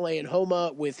on Cantlay and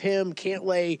Homa with him.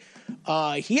 Cantlay,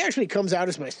 he actually comes out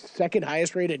as my 2nd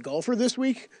highest rated golfer this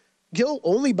week. Gil,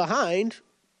 only behind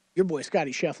your boy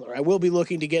Scotty Scheffler. I will be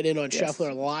looking to get in on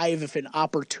Scheffler live if an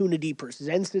opportunity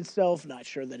presents itself. Not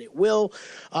sure that it will.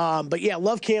 But yeah,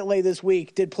 love Cantlay this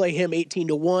week. Did play him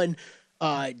 18-1.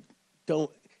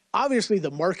 Obviously,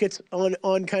 the market's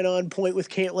on kind of on point with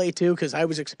Cantlay too, because I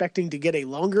was expecting to get a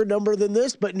longer number than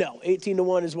this, but no,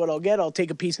 18-1 is what I'll get. I'll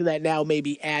take a piece of that now,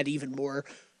 maybe add even more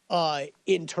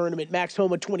in tournament. Max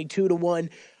Homa 22-1.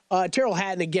 Terrell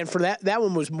Hatton again for that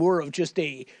one was more of just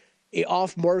a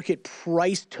off-market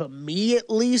price to me, at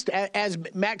least. As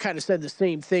Matt kind of said the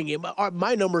same thing.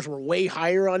 My numbers were way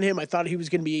higher on him. I thought he was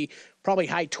going to be probably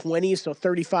high 20s, so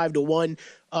 35-1,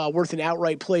 worth an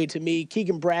outright play to me.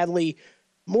 Keegan Bradley,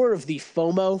 more of the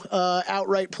FOMO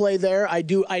outright play there. I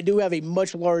do have a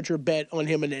much larger bet on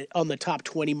him on the top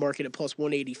 20 market at plus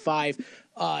 185.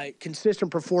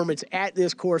 Consistent performance at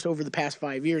this course over the past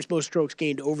 5 years. Most strokes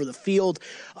gained over the field.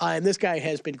 And this guy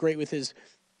has been great with his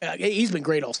he's been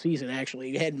great all season,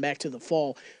 actually, heading back to the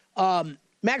fall.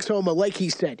 Max Homa, like he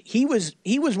said, he was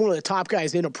one of the top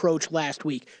guys in approach last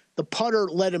week. The putter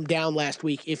let him down last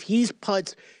week. If he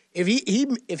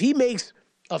makes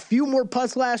a few more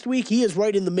putts last week, he is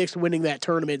right in the mix winning that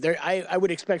tournament. I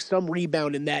would expect some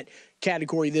rebound in that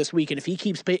category this week. And if he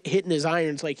keeps hitting his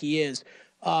irons like he is,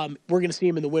 we're going to see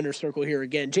him in the winner's circle here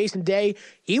again. Jason Day,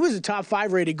 he was a top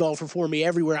 5 rated golfer for me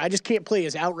everywhere. I just can't play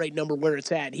his outright number where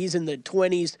it's at. He's in the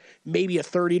 20s, maybe a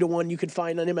 30-1 you could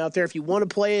find on him out there. If you want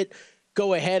to play it,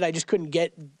 go ahead. I just couldn't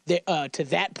get to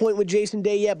that point with Jason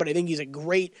Day yet, but I think he's a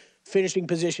great finishing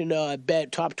position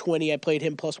bet. Top 20, I played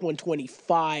him plus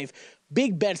 125.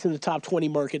 Big bets in the top 20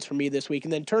 markets for me this week.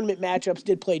 And then tournament matchups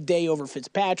did play Day over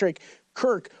Fitzpatrick,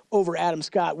 Kirk over Adam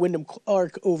Scott, Wyndham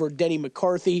Clark over Denny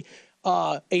McCarthy.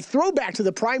 A throwback to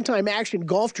the primetime action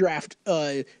golf draft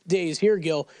days here,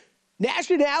 Gil.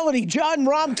 Nationality, John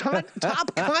Rahm,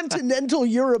 top continental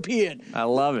European. I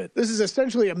love it. This is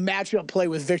essentially a matchup play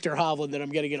with Victor Hovland that I'm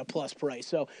going to get a plus price.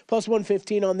 So plus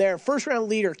 115 on there. First round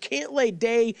leader, Cantlay,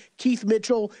 Day, Keith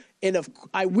Mitchell, and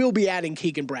I will be adding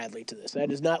Keegan Bradley to this. That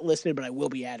is not listed, but I will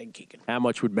be adding Keegan. How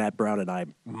much would Matt Brown and I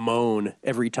moan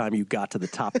every time you got to the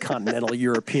top continental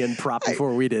European prop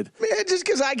before we did? Man, just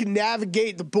because I can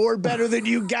navigate the board better than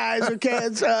you guys, okay?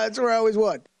 That's where I always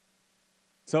won.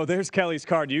 So there's Kelly's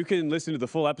card. You can listen to the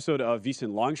full episode of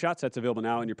VSiN Long Shots. That's available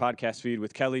now in your podcast feed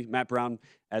with Kelly, Matt Brown,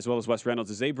 as well as Wes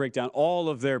Reynolds as they break down all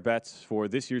of their bets for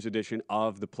this year's edition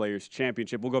of the Players'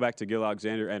 Championship. We'll go back to Gil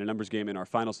Alexander and a numbers game in our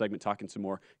final segment, talking some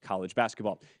more college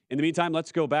basketball. In the meantime,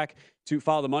 let's go back to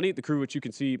Follow the Money, the crew which you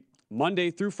can see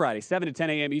Monday through Friday, 7 to 10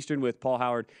 a.m. Eastern with Paul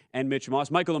Howard and Mitch Moss.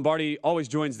 Michael Lombardi always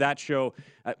joins that show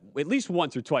at least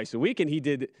once or twice a week, and he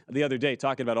did the other day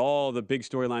talking about all the big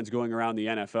storylines going around the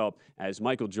NFL as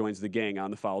Michael joins the gang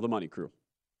on the Follow the Money crew.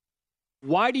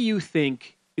 Why do you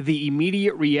think the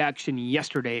immediate reaction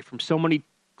yesterday from so many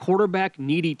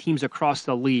quarterback-needy teams across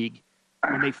the league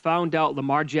when they found out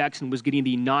Lamar Jackson was getting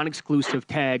the non-exclusive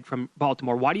tag from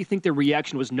Baltimore, why do you think their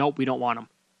reaction was, nope, we don't want him?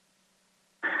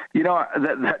 You know,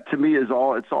 that to me it's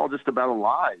all just about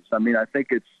lies. I mean, I think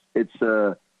you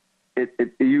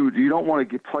don't want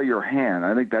to play your hand.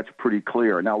 I think that's pretty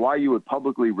clear. Now, why you would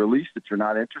publicly release that you're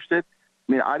not interested?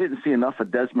 I mean, I didn't see enough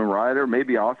of Desmond Ridder.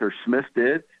 Maybe Arthur Smith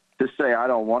did to say I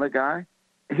don't want a guy.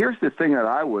 Here's the thing that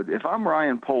I would, if I'm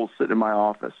Ryan Poles sitting in my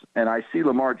office and I see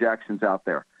Lamar Jackson's out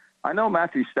there, I know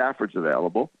Matthew Stafford's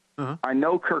available. I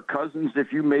know Kirk Cousins,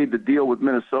 if you made the deal with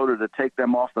Minnesota to take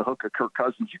them off the hook of Kirk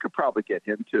Cousins, you could probably get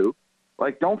him too.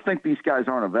 Like, don't think these guys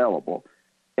aren't available.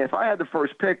 If I had the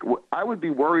first pick, I would be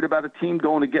worried about a team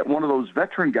going to get one of those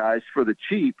veteran guys for the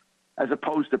cheap as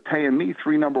opposed to paying me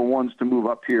 3 number ones to move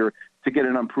up here to get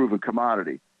an unproven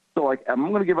commodity. So, like, I'm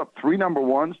going to give up 3 number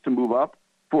ones to move up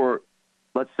for,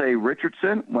 let's say,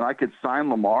 Richardson when I could sign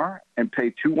Lamar and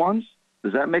pay 2 ones?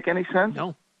 Does that make any sense?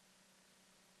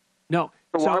 No.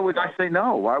 So why would I say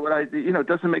no? Why would I? It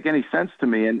doesn't make any sense to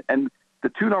me. And the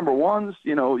 2 number ones,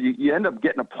 you end up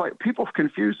getting a player. People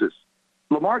confuse this.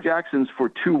 Lamar Jackson's for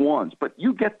 2 ones, but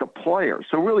you get the player.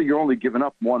 So really, you're only giving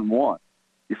up 1 1.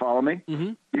 You follow me?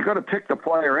 Mm-hmm. You're going to pick the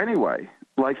player anyway.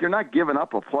 Like, you're not giving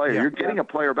up a player. You're getting a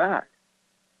player back.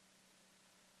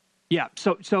 Yeah.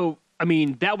 So I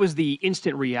mean, that was the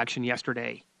instant reaction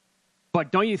yesterday.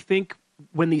 But don't you think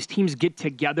when these teams get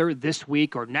together this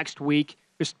week or next week,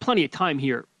 there's plenty of time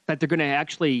here that they're going to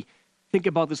actually think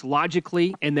about this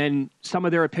logically, and then some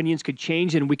of their opinions could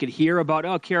change, and we could hear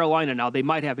about, Carolina now, they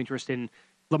might have interest in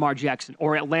Lamar Jackson,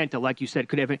 or Atlanta, like you said,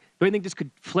 could have. Do you think this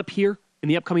could flip here in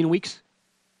the upcoming weeks?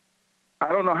 I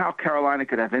don't know how Carolina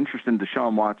could have interest in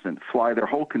Deshaun Watson, fly their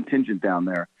whole contingent down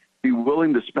there, be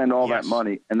willing to spend all that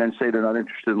money, and then say they're not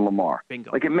interested in Lamar. Bingo.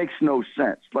 Like, it makes no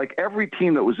sense. Like, every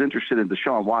team that was interested in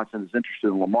Deshaun Watson is interested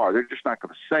in Lamar. They're just not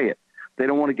going to say it. They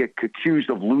don't want to get accused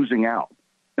of losing out.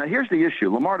 Now, here's the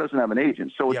issue: Lamar doesn't have an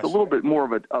agent, so it's a little bit more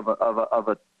of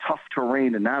a tough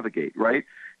terrain to navigate, right?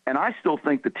 And I still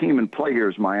think the team in play here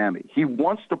is Miami. He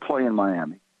wants to play in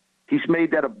Miami. He's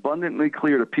made that abundantly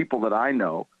clear to people that I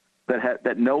know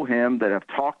that know him, that have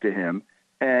talked to him.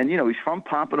 And, he's from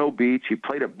Pompano Beach. He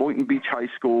played at Boynton Beach High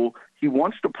School. He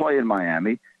wants to play in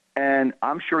Miami, and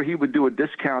I'm sure he would do a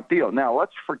discount deal. Now,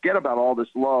 let's forget about all this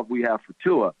love we have for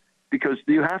Tua, because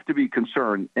you have to be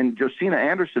concerned. And Josina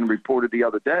Anderson reported the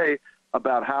other day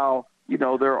about how,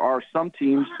 there are some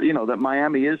teams, that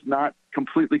Miami is not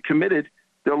completely committed.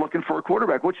 They're looking for a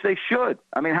quarterback, which they should.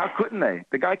 I mean, how couldn't they?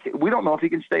 The guy, we don't know if he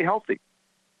can stay healthy.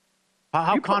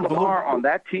 How you put Lamar on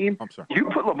that team? You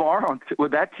put Lamar on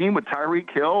with that team with Tyreek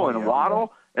Hill and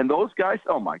Waddle and those guys?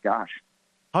 Oh, my gosh.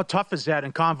 How tough is that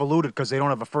and convoluted because they don't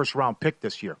have a first-round pick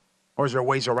this year? Or is there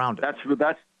ways around it?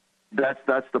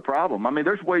 That's the problem. I mean,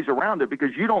 there's ways around it because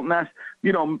you don't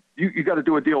you got to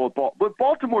do a deal with Baltimore. What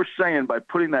Baltimore's saying by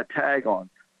putting that tag on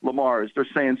Lamar is they're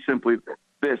saying simply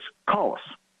this: call us,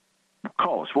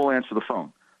 we'll answer the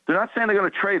phone. They're not saying they're going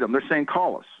to trade him. They're saying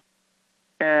call us,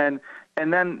 and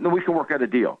then we can work out a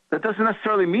deal. That doesn't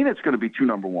necessarily mean it's going to be 2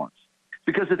 number ones,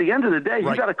 because at the end of the day,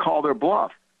 you got to call their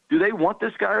bluff. Do they want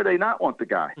this guy or do they not want the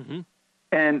guy? Mm-hmm.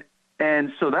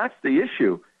 And so that's the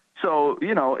issue. So,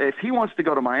 if he wants to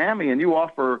go to Miami and you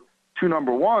offer 2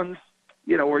 number ones,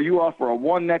 or you offer a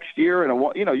 1 next year and a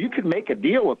 1, you can make a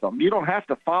deal with them. You don't have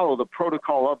to follow the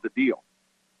protocol of the deal.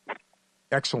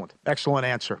 Excellent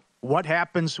answer. What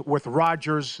happens with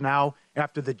Rodgers now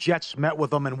after the Jets met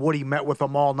with him and Woody met with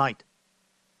him all night?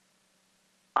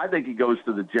 I think he goes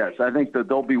to the Jets. I think that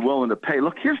they'll be willing to pay.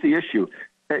 Look, here's the issue.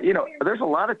 There's a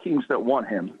lot of teams that want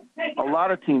him, a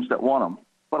lot of teams that want him,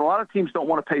 but a lot of teams don't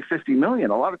want to pay $50 million.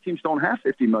 A lot of teams don't have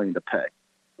 $50 million to pay.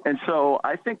 And so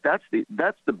I think that's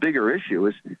the bigger issue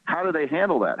is how do they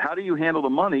handle that? How do you handle the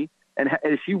money, and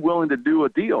is he willing to do a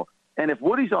deal? And if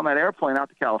Woody's on that airplane out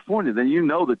to California, then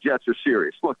the Jets are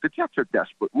serious. Look, the Jets are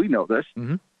desperate. We know this.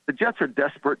 Mm-hmm. The Jets are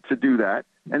desperate to do that.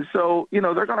 And so, they're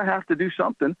going to have to do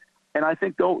something, and I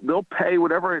think they'll pay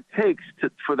whatever it takes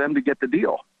for them to get the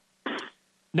deal.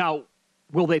 Now,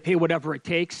 will they pay whatever it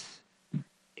takes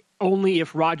only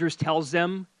if Rodgers tells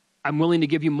them, I'm willing to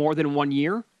give you more than 1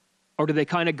 year? Or do they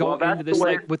kind of go into this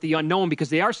with the unknown because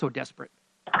they are so desperate?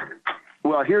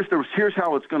 Well, here's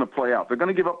how it's going to play out. They're going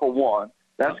to give up a 1.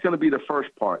 That's going to be the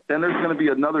first part. Then there's going to be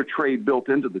another trade built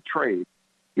into the trade.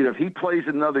 If he plays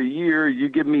another year, you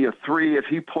give me a 3. If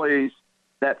he plays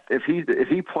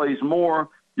more,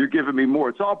 you're giving me more.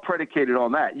 It's all predicated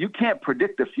on that. You can't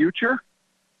predict the future,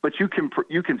 but you can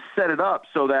set it up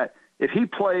so that if he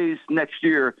plays next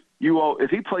year,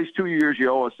 if he plays 2 years, you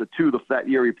owe us a 2 that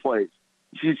year he plays.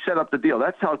 You set up the deal.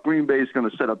 That's how Green Bay is going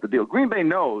to set up the deal. Green Bay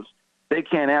knows they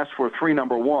can't ask for 3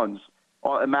 number ones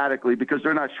automatically because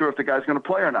they're not sure if the guy's going to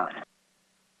play or not.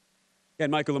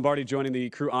 And Michael Lombardi joining the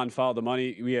crew on Follow the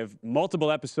Money. We have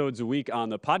multiple episodes a week on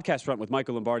the podcast front with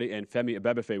Michael Lombardi and Femi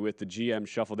Abebefe with the GM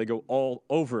Shuffle. They go all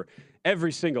over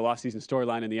every single offseason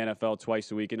storyline in the NFL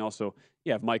twice a week. And also,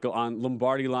 you have Michael on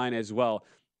Lombardi Line as well,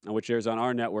 which airs on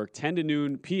our network 10 to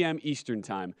noon p.m. Eastern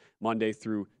Time, Monday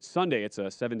through Sunday. It's a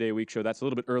 7-day-a-week show. That's a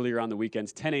little bit earlier on the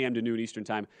weekends, 10 a.m. to noon Eastern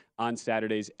Time on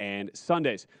Saturdays and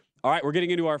Sundays. All right, we're getting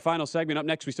into our final segment. Up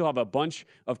next, we still have a bunch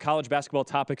of college basketball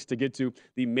topics to get to.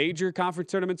 The major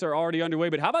conference tournaments are already underway,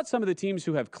 but how about some of the teams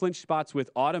who have clinched spots with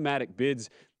automatic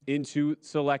bids into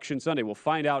Selection Sunday? We'll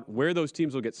find out where those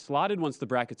teams will get slotted once the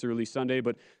brackets are released Sunday,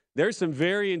 but there's some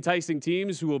very enticing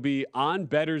teams who will be on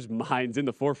bettors' minds in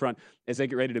the forefront as they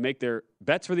get ready to make their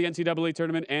bets for the NCAA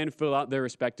tournament and fill out their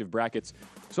respective brackets.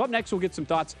 So up next, we'll get some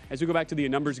thoughts as we go back to the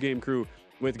Numbers Game crew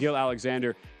with Gil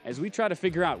Alexander as we try to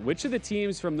figure out which of the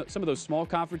teams from some of those small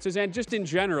conferences and just in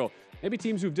general, maybe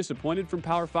teams who've disappointed from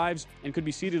Power Fives and could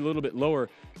be seated a little bit lower,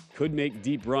 could make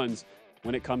deep runs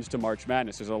when it comes to March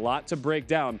Madness. There's a lot to break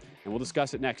down, and we'll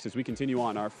discuss it next as we continue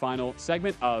on our final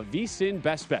segment of VSiN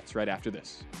Best Bets right after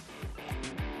this.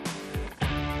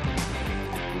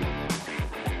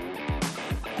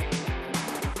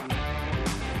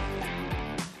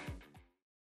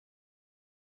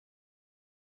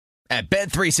 At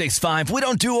Bet365, we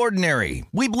don't do ordinary.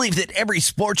 We believe that every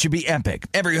sport should be epic.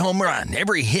 Every home run,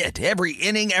 every hit, every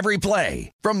inning, every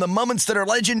play. From the moments that are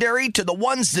legendary to the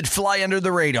ones that fly under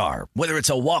the radar. Whether it's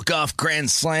a walk-off grand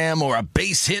slam or a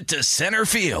base hit to center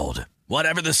field.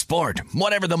 Whatever the sport,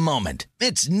 whatever the moment.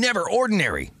 It's never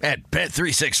ordinary at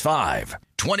Bet365.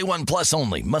 21 plus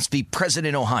only. Must be present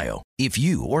in Ohio. If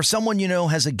you or someone you know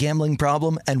has a gambling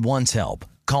problem and wants help,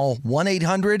 call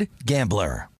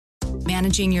 1-800-GAMBLER.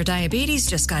 Managing your diabetes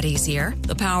just got easier.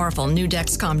 The powerful new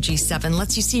Dexcom G7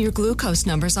 lets you see your glucose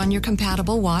numbers on your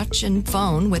compatible watch and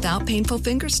phone without painful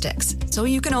finger sticks, so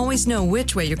you can always know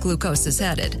which way your glucose is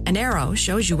headed. An arrow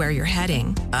shows you where you're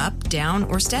heading, up, down,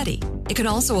 or steady. It can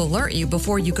also alert you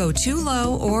before you go too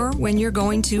low or when you're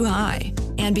going too high.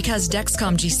 And because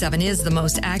Dexcom G7 is the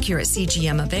most accurate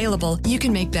CGM available, you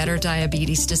can make better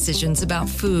diabetes decisions about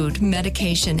food,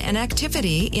 medication, and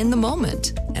activity in the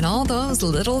moment. And all those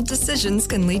little decisions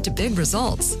can lead to big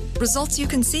results. Results you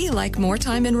can see, like more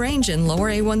time in range and lower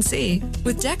A1C.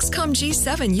 With Dexcom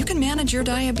G7, you can manage your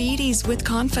diabetes with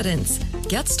confidence.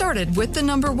 Get started with the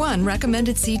 #1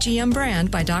 recommended CGM brand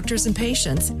by doctors and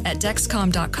patients at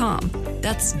Dexcom.com.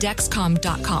 That's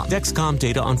Dexcom.com. Dexcom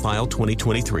data on file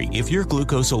 2023. If your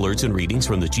glucose alerts and readings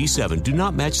from the G7 do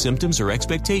not match symptoms or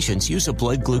expectations, use a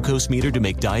blood glucose meter to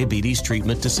make diabetes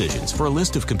treatment decisions. For a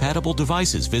list of compatible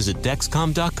devices, visit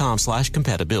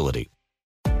Dexcom.com/compatibility.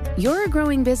 You're a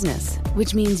growing business,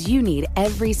 which means you need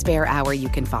every spare hour you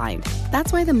can find.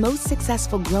 That's why the most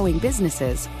successful growing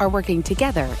businesses are working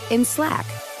together in Slack.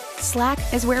 Slack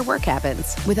is where work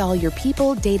happens, with all your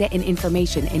people, data, and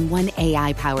information in one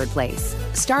AI-powered place.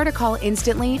 Start a call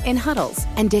instantly in huddles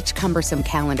and ditch cumbersome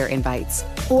calendar invites.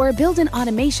 Or build an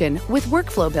automation with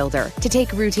Workflow Builder to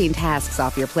take routine tasks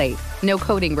off your plate. No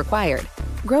coding required.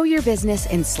 Grow your business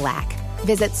in Slack.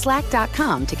 Visit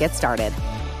slack.com to get started.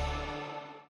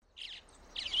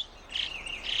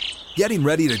 Getting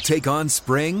ready to take on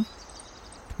spring?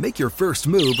 Make your first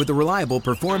move with the reliable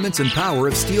performance and power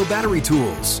of Steel battery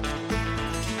tools.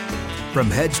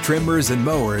 From hedge trimmers and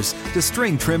mowers to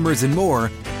string trimmers and more,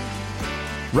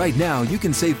 right now you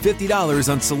can save $50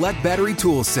 on select battery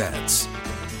tool sets.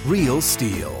 Real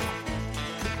Steel.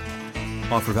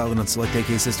 Offer valid on select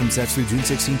AK system sets through June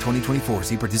 16, 2024.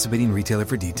 See participating retailer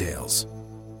for details.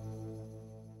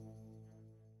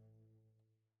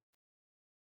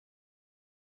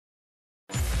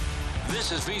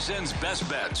 This is VSiN's Best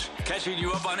Bets, catching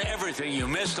you up on everything you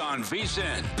missed on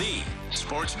VSiN, the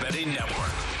sports betting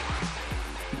network.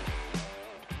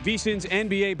 VSiN's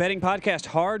NBA betting podcast,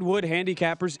 Hardwood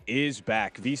Handicappers, is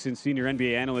back. VSiN's senior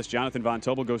NBA analyst Jonathan Von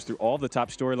Tobel goes through all the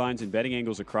top storylines and betting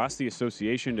angles across the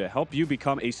association to help you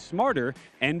become a smarter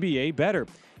NBA bettor.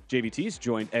 JVT is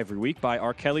joined every week by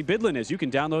our Kelly Bidlin, as you can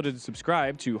download and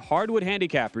subscribe to Hardwood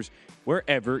Handicappers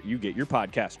wherever you get your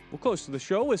podcast. We'll close to the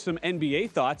show with some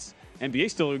NBA thoughts.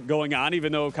 NBA still going on,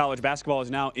 even though college basketball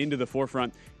is now into the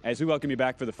forefront. As we welcome you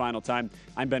back for the final time,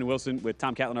 I'm Ben Wilson with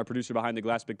Tom Catlin, our producer behind the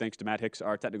glass. Big thanks to Matt Hicks,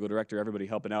 our technical director, everybody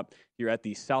helping out here at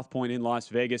the South Point in Las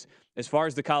Vegas. As far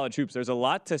as the college hoops, there's a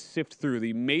lot to sift through.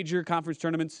 The major conference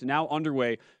tournaments now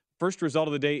underway. First result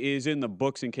of the day is in the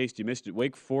books in case you missed it.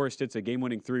 Wake Forest hits a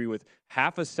game-winning three with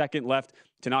half a second left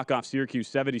to knock off Syracuse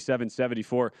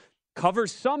 77-74.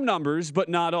 Covers some numbers, but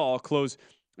not all. Close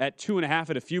at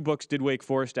 2.5 at a few books did Wake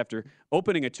Forest after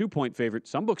opening a 2-point favorite.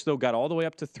 Some books, though, got all the way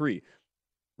up to 3,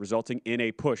 resulting in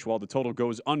a push, while the total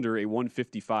goes under a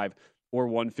 155 or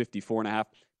 154.5.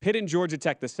 Pitt and Georgia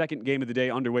Tech, the second game of the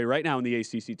day, underway right now in the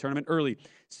ACC tournament. Early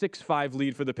 6-5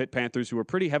 lead for the Pitt Panthers, who were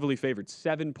pretty heavily favored,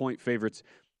 7-point favorites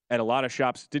at a lot of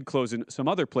shops. Did close in some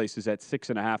other places at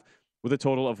 6.5 with a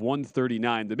total of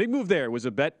 139. The big move there was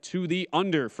a bet to the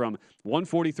under from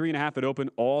 143.5 at open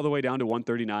all the way down to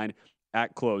 139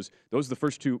 at close. Those are the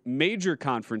first two major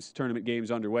conference tournament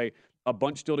games underway. A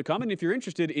bunch still to come. And if you're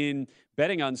interested in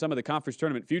betting on some of the conference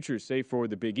tournament futures, say for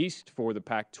the Big East, for the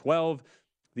Pac-12,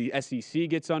 the SEC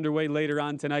gets underway later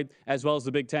on tonight, as well as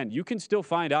the Big Ten, you can still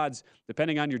find odds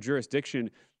depending on your jurisdiction.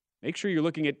 Make sure you're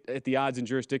looking at the odds in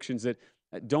jurisdictions that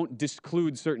don't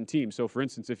disclude certain teams. So, for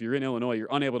instance, if you're in Illinois, you're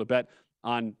unable to bet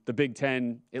on the Big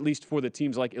Ten, at least for the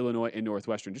teams like Illinois and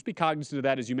Northwestern. Just be cognizant of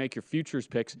that as you make your futures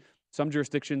picks. Some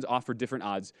jurisdictions offer different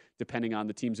odds depending on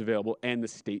the teams available and the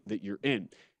state that you're in.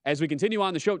 As we continue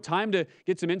on the show, time to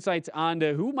get some insights on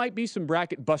who might be some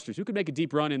bracket busters, who could make a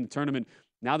deep run in the tournament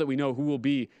now that we know who will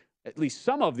be at least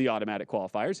some of the automatic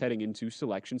qualifiers heading into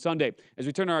Selection Sunday. As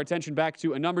we turn our attention back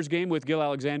to a numbers game with Gil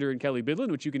Alexander and Kelly Bidlin,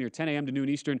 which you can hear 10 a.m. to noon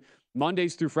Eastern,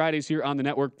 Mondays through Fridays here on the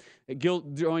network. Gil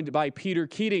joined by Peter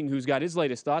Keating, who's got his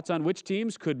latest thoughts on which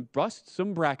teams could bust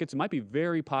some brackets and might be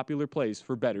very popular plays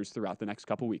for bettors throughout the next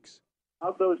couple weeks.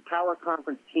 Of those power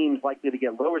conference teams likely to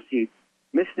get lower seeds,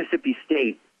 Mississippi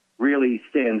State really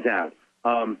stands out.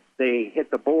 They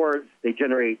hit the boards. They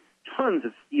generate tons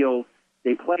of steals.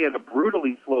 They play at a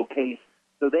brutally slow pace,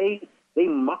 so they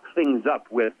muck things up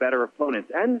with better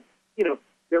opponents. And, you know,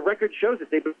 their record shows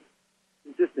that they've been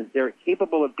consistent. They're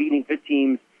capable of beating good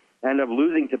teams and of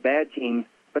losing to bad teams,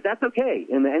 but that's okay.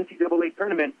 In the NCAA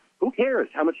tournament, who cares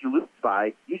how much you lose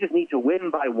by? You just need to win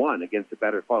by 1 against a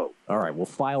better foe. All right, we'll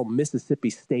file Mississippi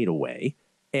State away,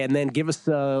 and then give us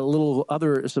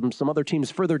some other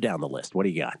teams further down the list. What do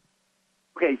you got?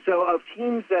 Okay, so of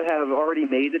teams that have already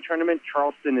made the tournament,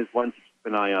 Charleston is one to keep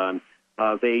an eye on.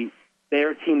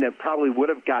 They're a team that probably would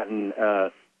have gotten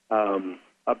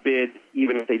a bid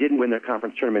even if they didn't win their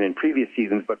conference tournament in previous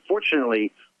seasons. But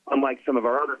fortunately, unlike some of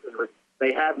our other favorites,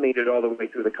 they have made it all the way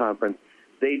through the conference.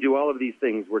 They do all of these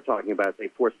things we're talking about. They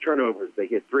force turnovers. They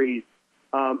hit threes.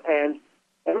 And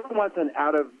everyone wants an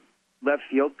out-of-left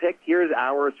field pick. Here's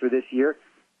ours for this year.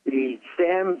 The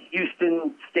Sam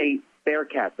Houston State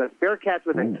Bearcats. That's Bearcats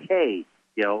with a K,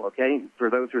 Gil, okay, for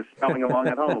those who are spelling along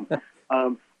at home.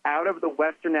 Out of the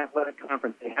Western Athletic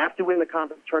Conference. They have to win the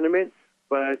conference tournament,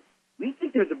 but we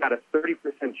think there's about a 30%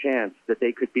 chance that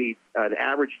they could beat an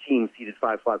average team seeded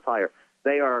 5 slots higher.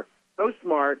 They are so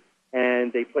smart,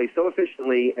 and they play so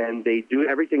efficiently, and they do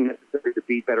everything necessary to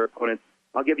beat better opponents.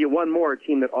 I'll give you one more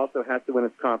team that also has to win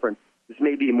its conference. This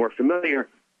may be more familiar,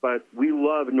 but we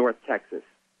love North Texas.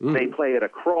 They play at a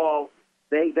crawl.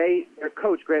 Their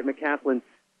coach, Grant McCaslin,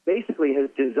 basically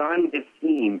has designed this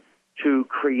team to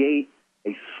create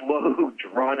a slow,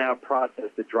 drawn-out process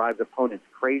that drives opponents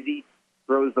crazy,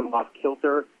 throws them off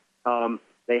kilter.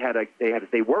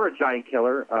 They were a giant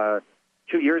killer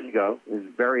 2 years ago. It was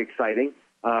very exciting.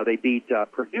 They beat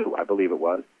Purdue, I believe it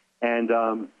was, and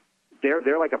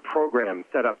they're like a program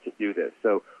set up to do this.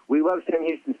 So we love Sam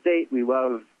Houston State. We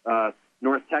love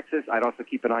North Texas. I'd also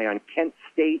keep an eye on Kent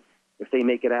State if they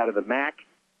make it out of the MAC.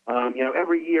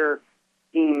 Every year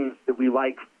teams that we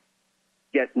like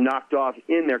get knocked off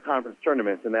in their conference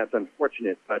tournaments, and that's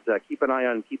unfortunate. But keep an eye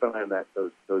on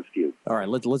those few. All right,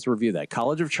 let's review that.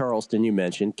 College of Charleston, you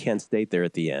mentioned. Kent State there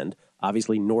at the end.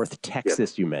 Obviously, North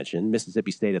Texas, you mentioned.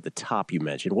 Mississippi State at the top, you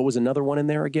mentioned. What was another one in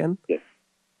there again? Yes.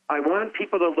 I want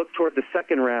people to look toward the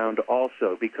second round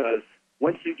also, because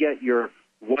once you get your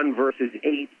 1 versus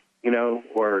 8,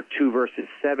 or 2 versus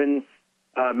 7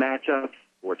 matchups,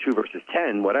 or 2 versus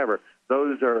 10, whatever,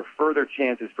 those are further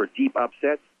chances for deep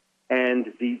upsets. And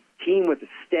the team with the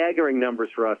staggering numbers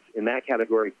for us in that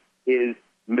category is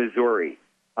Missouri.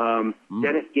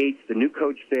 Dennis Gates, the new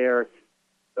coach there,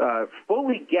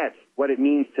 fully gets what it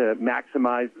means to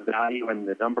maximize the value and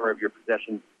the number of your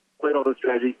possessions, played all those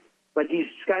strategies. But he's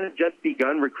kind of just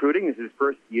begun recruiting. This is his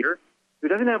first year. He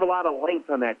doesn't have a lot of length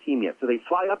on that team yet. So they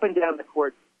fly up and down the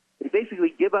court. They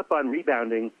basically give up on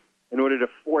rebounding in order to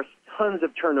force tons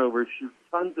of turnovers, shoot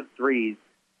tons of threes,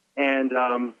 and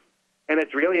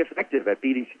it's really effective at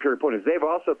beating superior opponents. They've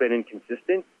also been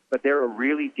inconsistent, but they're a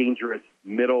really dangerous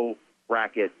middle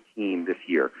bracket team this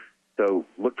year. So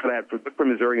look for that. Look for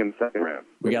Missouri in the second round.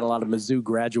 We got a lot of Mizzou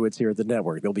graduates here at the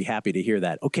network. They'll be happy to hear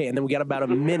that. Okay, and then we got about a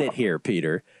minute here,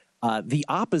 Peter. The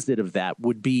opposite of that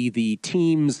would be the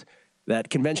teams that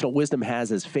conventional wisdom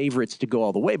has as favorites to go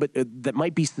all the way, but that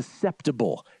might be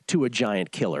susceptible to a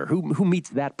giant killer. Who meets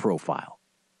that profile?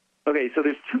 Okay, so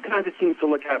there's 2 kinds of teams to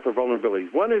look at for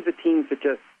vulnerabilities. One is the teams that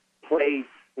just play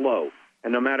slow,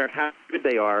 and no matter how good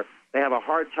they are, they have a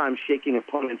hard time shaking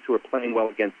opponents who are playing well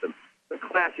against them. The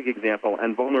classic example,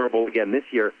 and vulnerable again this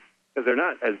year, because they're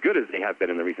not as good as they have been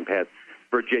in the recent past,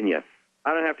 Virginia.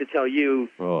 I don't have to tell you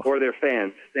or their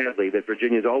fans, sadly, that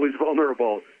Virginia is always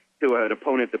vulnerable to an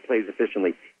opponent that plays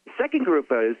efficiently. The second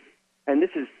group is, and this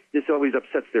always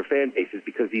upsets their fan bases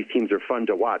because these teams are fun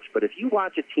to watch, but if you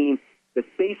watch a team that's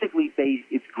basically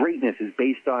its greatness is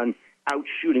based on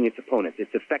outshooting its opponents,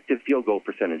 its effective field goal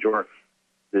percentage, or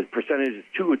the percentage is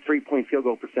 2 or 3 point field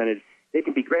goal percentage, they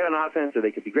can be great on offense or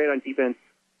they could be great on defense,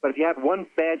 but if you have one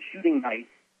bad shooting night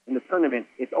in the tournament,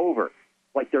 it's over.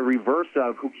 Like the reverse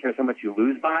of who cares how much you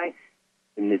lose by.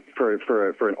 And for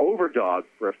an overdog,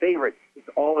 for a favorite, it's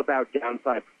all about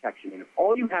downside protection. And if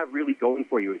all you have really going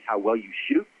for you is how well you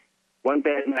shoot, one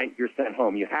bad night, you're sent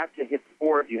home. You have to hit the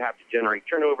board. You have to generate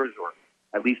turnovers or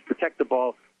at least protect the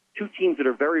ball. 2 teams that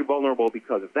are very vulnerable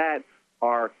because of that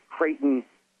are Creighton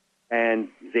and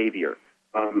Xavier.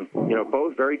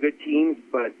 Both very good teams,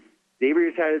 but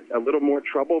Xavier's had a little more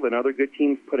trouble than other good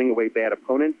teams putting away bad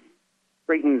opponents.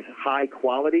 Creighton's high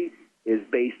quality is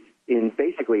based in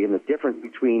the difference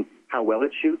between how well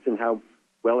it shoots and how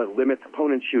well it limits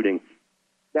opponent shooting.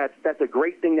 That's a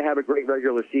great thing to have a great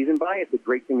regular season by. It's a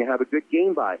great thing to have a good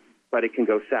game by, but it can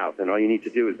go south, and all you need to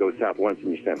do is go south once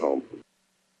and you're sent home.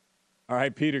 All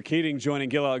right, Peter Keating joining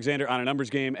Gil Alexander on a numbers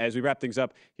game as we wrap things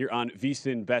up here on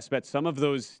VSiN Best Bets. Some of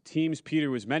those teams Peter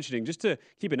was mentioning, just to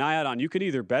keep an eye out on, you could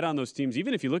either bet on those teams,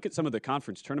 even if you look at some of the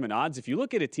conference tournament odds. If you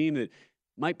look at a team that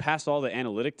might pass all the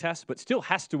analytic tests, but still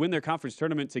has to win their conference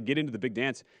tournament to get into the big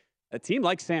dance, a team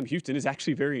like Sam Houston is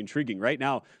actually very intriguing. Right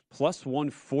now, plus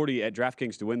 140 at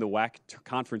DraftKings to win the WAC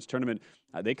conference tournament.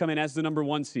 They come in as the number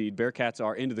 1 seed. Bearcats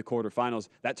are into the quarterfinals.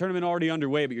 That tournament already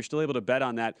underway, but you're still able to bet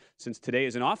on that since today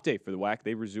is an off day for the WAC.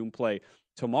 They resume play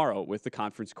tomorrow with the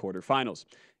conference quarterfinals.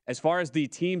 As far as the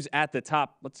teams at the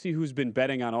top, let's see who's been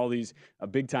betting on all these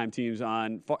big-time teams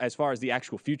on as far as the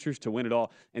actual futures to win it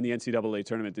all in the NCAA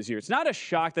tournament this year. It's not a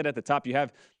shock that at the top you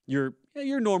have your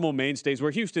normal mainstays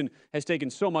where Houston has taken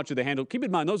so much of the handle. Keep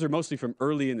in mind, those are mostly from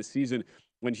early in the season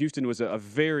when Houston was a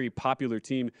very popular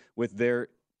team with their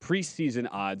preseason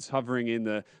odds hovering in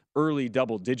the early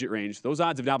double-digit range. Those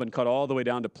odds have now been cut all the way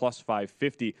down to plus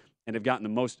 550 and have gotten the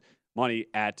most money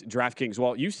at DraftKings.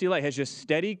 While UCLA has just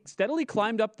steadily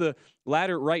climbed up the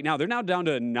ladder right now. They're now down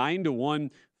to a 9-1,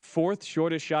 fourth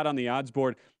shortest shot on the odds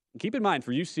board. And keep in mind,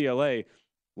 for UCLA,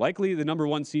 likely the number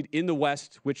 1 seed in the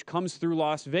West, which comes through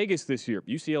Las Vegas this year.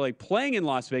 UCLA playing in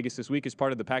Las Vegas this week as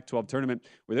part of the Pac-12 tournament,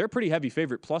 where they're a pretty heavy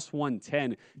favorite, plus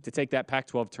 110 to take that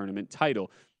Pac-12 tournament title.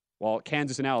 While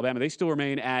Kansas and Alabama, they still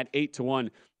remain at 8-1,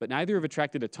 but neither have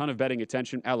attracted a ton of betting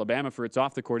attention. Alabama for its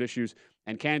off-the-court issues,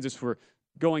 and Kansas for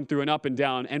going through an up and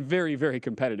down and very, very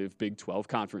competitive Big 12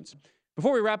 conference.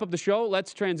 Before we wrap up the show,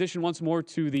 let's transition once more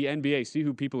to the NBA, see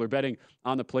who people are betting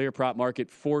on the player prop market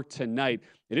for tonight.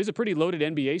 It is a pretty loaded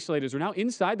NBA slate as we're now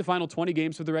inside the final 20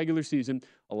 games of the regular season.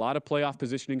 A lot of playoff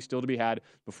positioning still to be had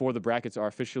before the brackets are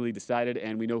officially decided,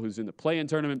 and we know who's in the play-in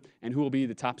tournament and who will be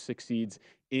the top 6 seeds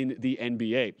in the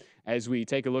NBA. As we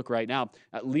take a look right now,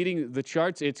 leading the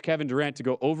charts, it's Kevin Durant to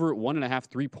go over 1.5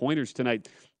 3-pointers tonight.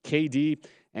 KD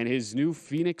and his new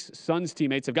Phoenix Suns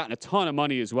teammates have gotten a ton of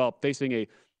money as well, facing a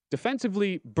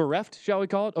defensively bereft, shall we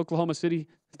call it, Oklahoma City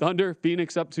Thunder.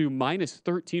 Phoenix up to minus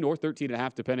 13 or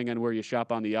 13.5, depending on where you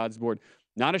shop on the odds board.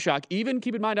 Not a shock. Even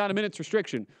keep in mind on a minutes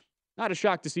restriction. Not a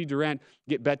shock to see Durant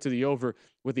get bet to the over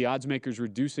with the odds makers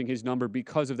reducing his number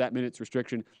because of that minutes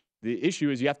restriction. The issue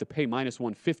is you have to pay minus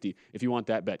 150 if you want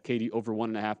that bet. KD over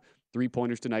 1.5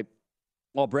 3-pointers tonight.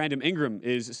 While Brandon Ingram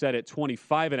is set at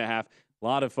 25.5. A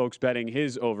lot of folks betting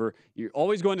his over. You're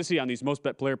always going to see on these most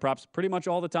bet player props pretty much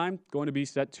all the time going to be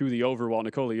set to the over, while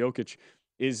Nikola Jokic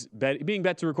is being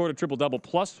bet to record a triple-double,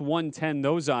 plus 110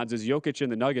 those odds as Jokic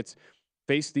and the Nuggets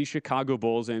face the Chicago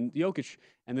Bulls, and Jokic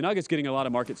and the Nuggets getting a lot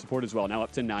of market support as well, now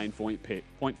up to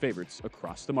 9-point favorites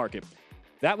across the market.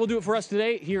 That will do it for us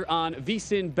today here on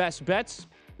VSiN Best Bets.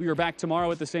 We are back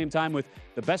tomorrow at the same time with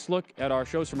the best look at our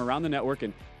shows from around the network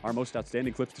and our most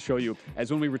outstanding clips to show you. As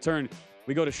when we return,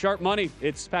 we go to Sharp Money.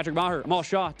 It's Patrick Maher, Amal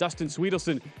Shaw, Dustin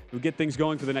Sweetelson who get things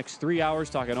going for the next 3 hours,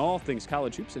 talking all things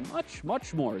college hoops and much,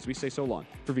 much more as we say so long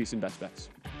for VSiN Best Bets.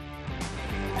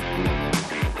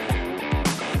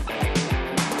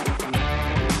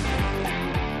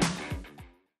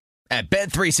 At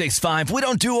Bet365, we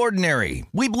don't do ordinary.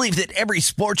 We believe that every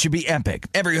sport should be epic.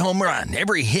 Every home run,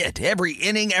 every hit, every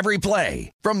inning, every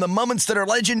play. From the moments that are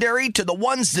legendary to the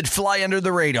ones that fly under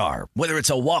the radar. Whether it's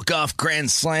a walk-off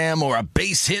grand slam or a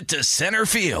base hit to center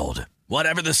field.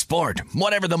 Whatever the sport,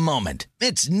 whatever the moment.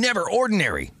 It's never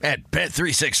ordinary at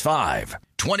Bet365.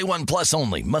 21 plus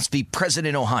only. Must be present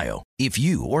in Ohio. If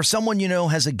you or someone you know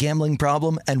has a gambling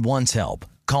problem and wants help,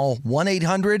 call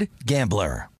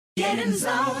 1-800-GAMBLER. Get in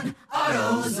zone,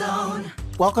 AutoZone.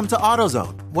 Welcome to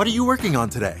AutoZone. What are you working on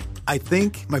today? I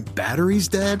think my battery's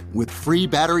dead. With free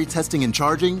battery testing and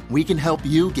charging, we can help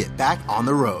you get back on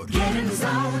the road. Get in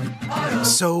zone, AutoZone.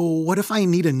 So what if I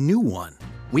need a new one?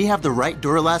 We have the right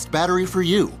Duralast battery for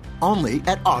you, only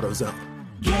at AutoZone.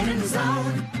 Get in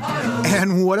zone, AutoZone.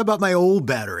 And what about my old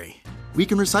battery? We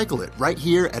can recycle it right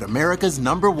here at America's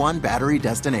 #1 battery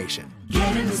destination.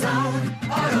 Get in zone,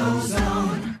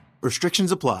 AutoZone.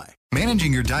 Restrictions apply.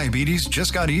 Managing your diabetes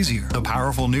just got easier. The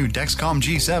powerful new Dexcom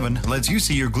G7 lets you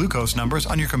see your glucose numbers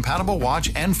on your compatible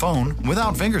watch and phone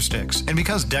without finger sticks. And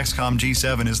because Dexcom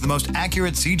G7 is the most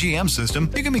accurate CGM system,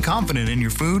 you can be confident in your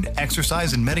food,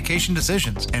 exercise, and medication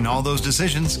decisions. And all those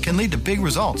decisions can lead to big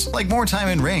results, like more time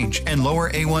in range and lower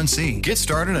A1C. Get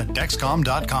started at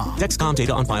Dexcom.com. Dexcom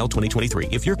data on file 2023.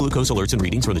 If your glucose alerts and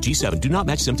readings from the G7 do not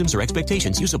match symptoms or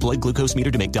expectations, use a blood glucose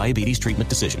meter to make diabetes treatment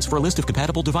decisions. For a list of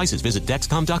compatible devices, visit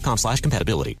Dexcom.com/compatibility.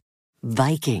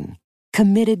 Viking,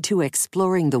 committed to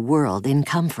exploring the world in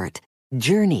comfort.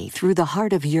 Journey through the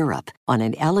heart of Europe on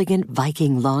an elegant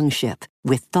Viking longship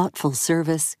with thoughtful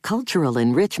service, cultural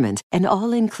enrichment, and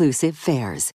all-inclusive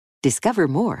fares. Discover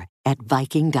more at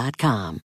Viking.com.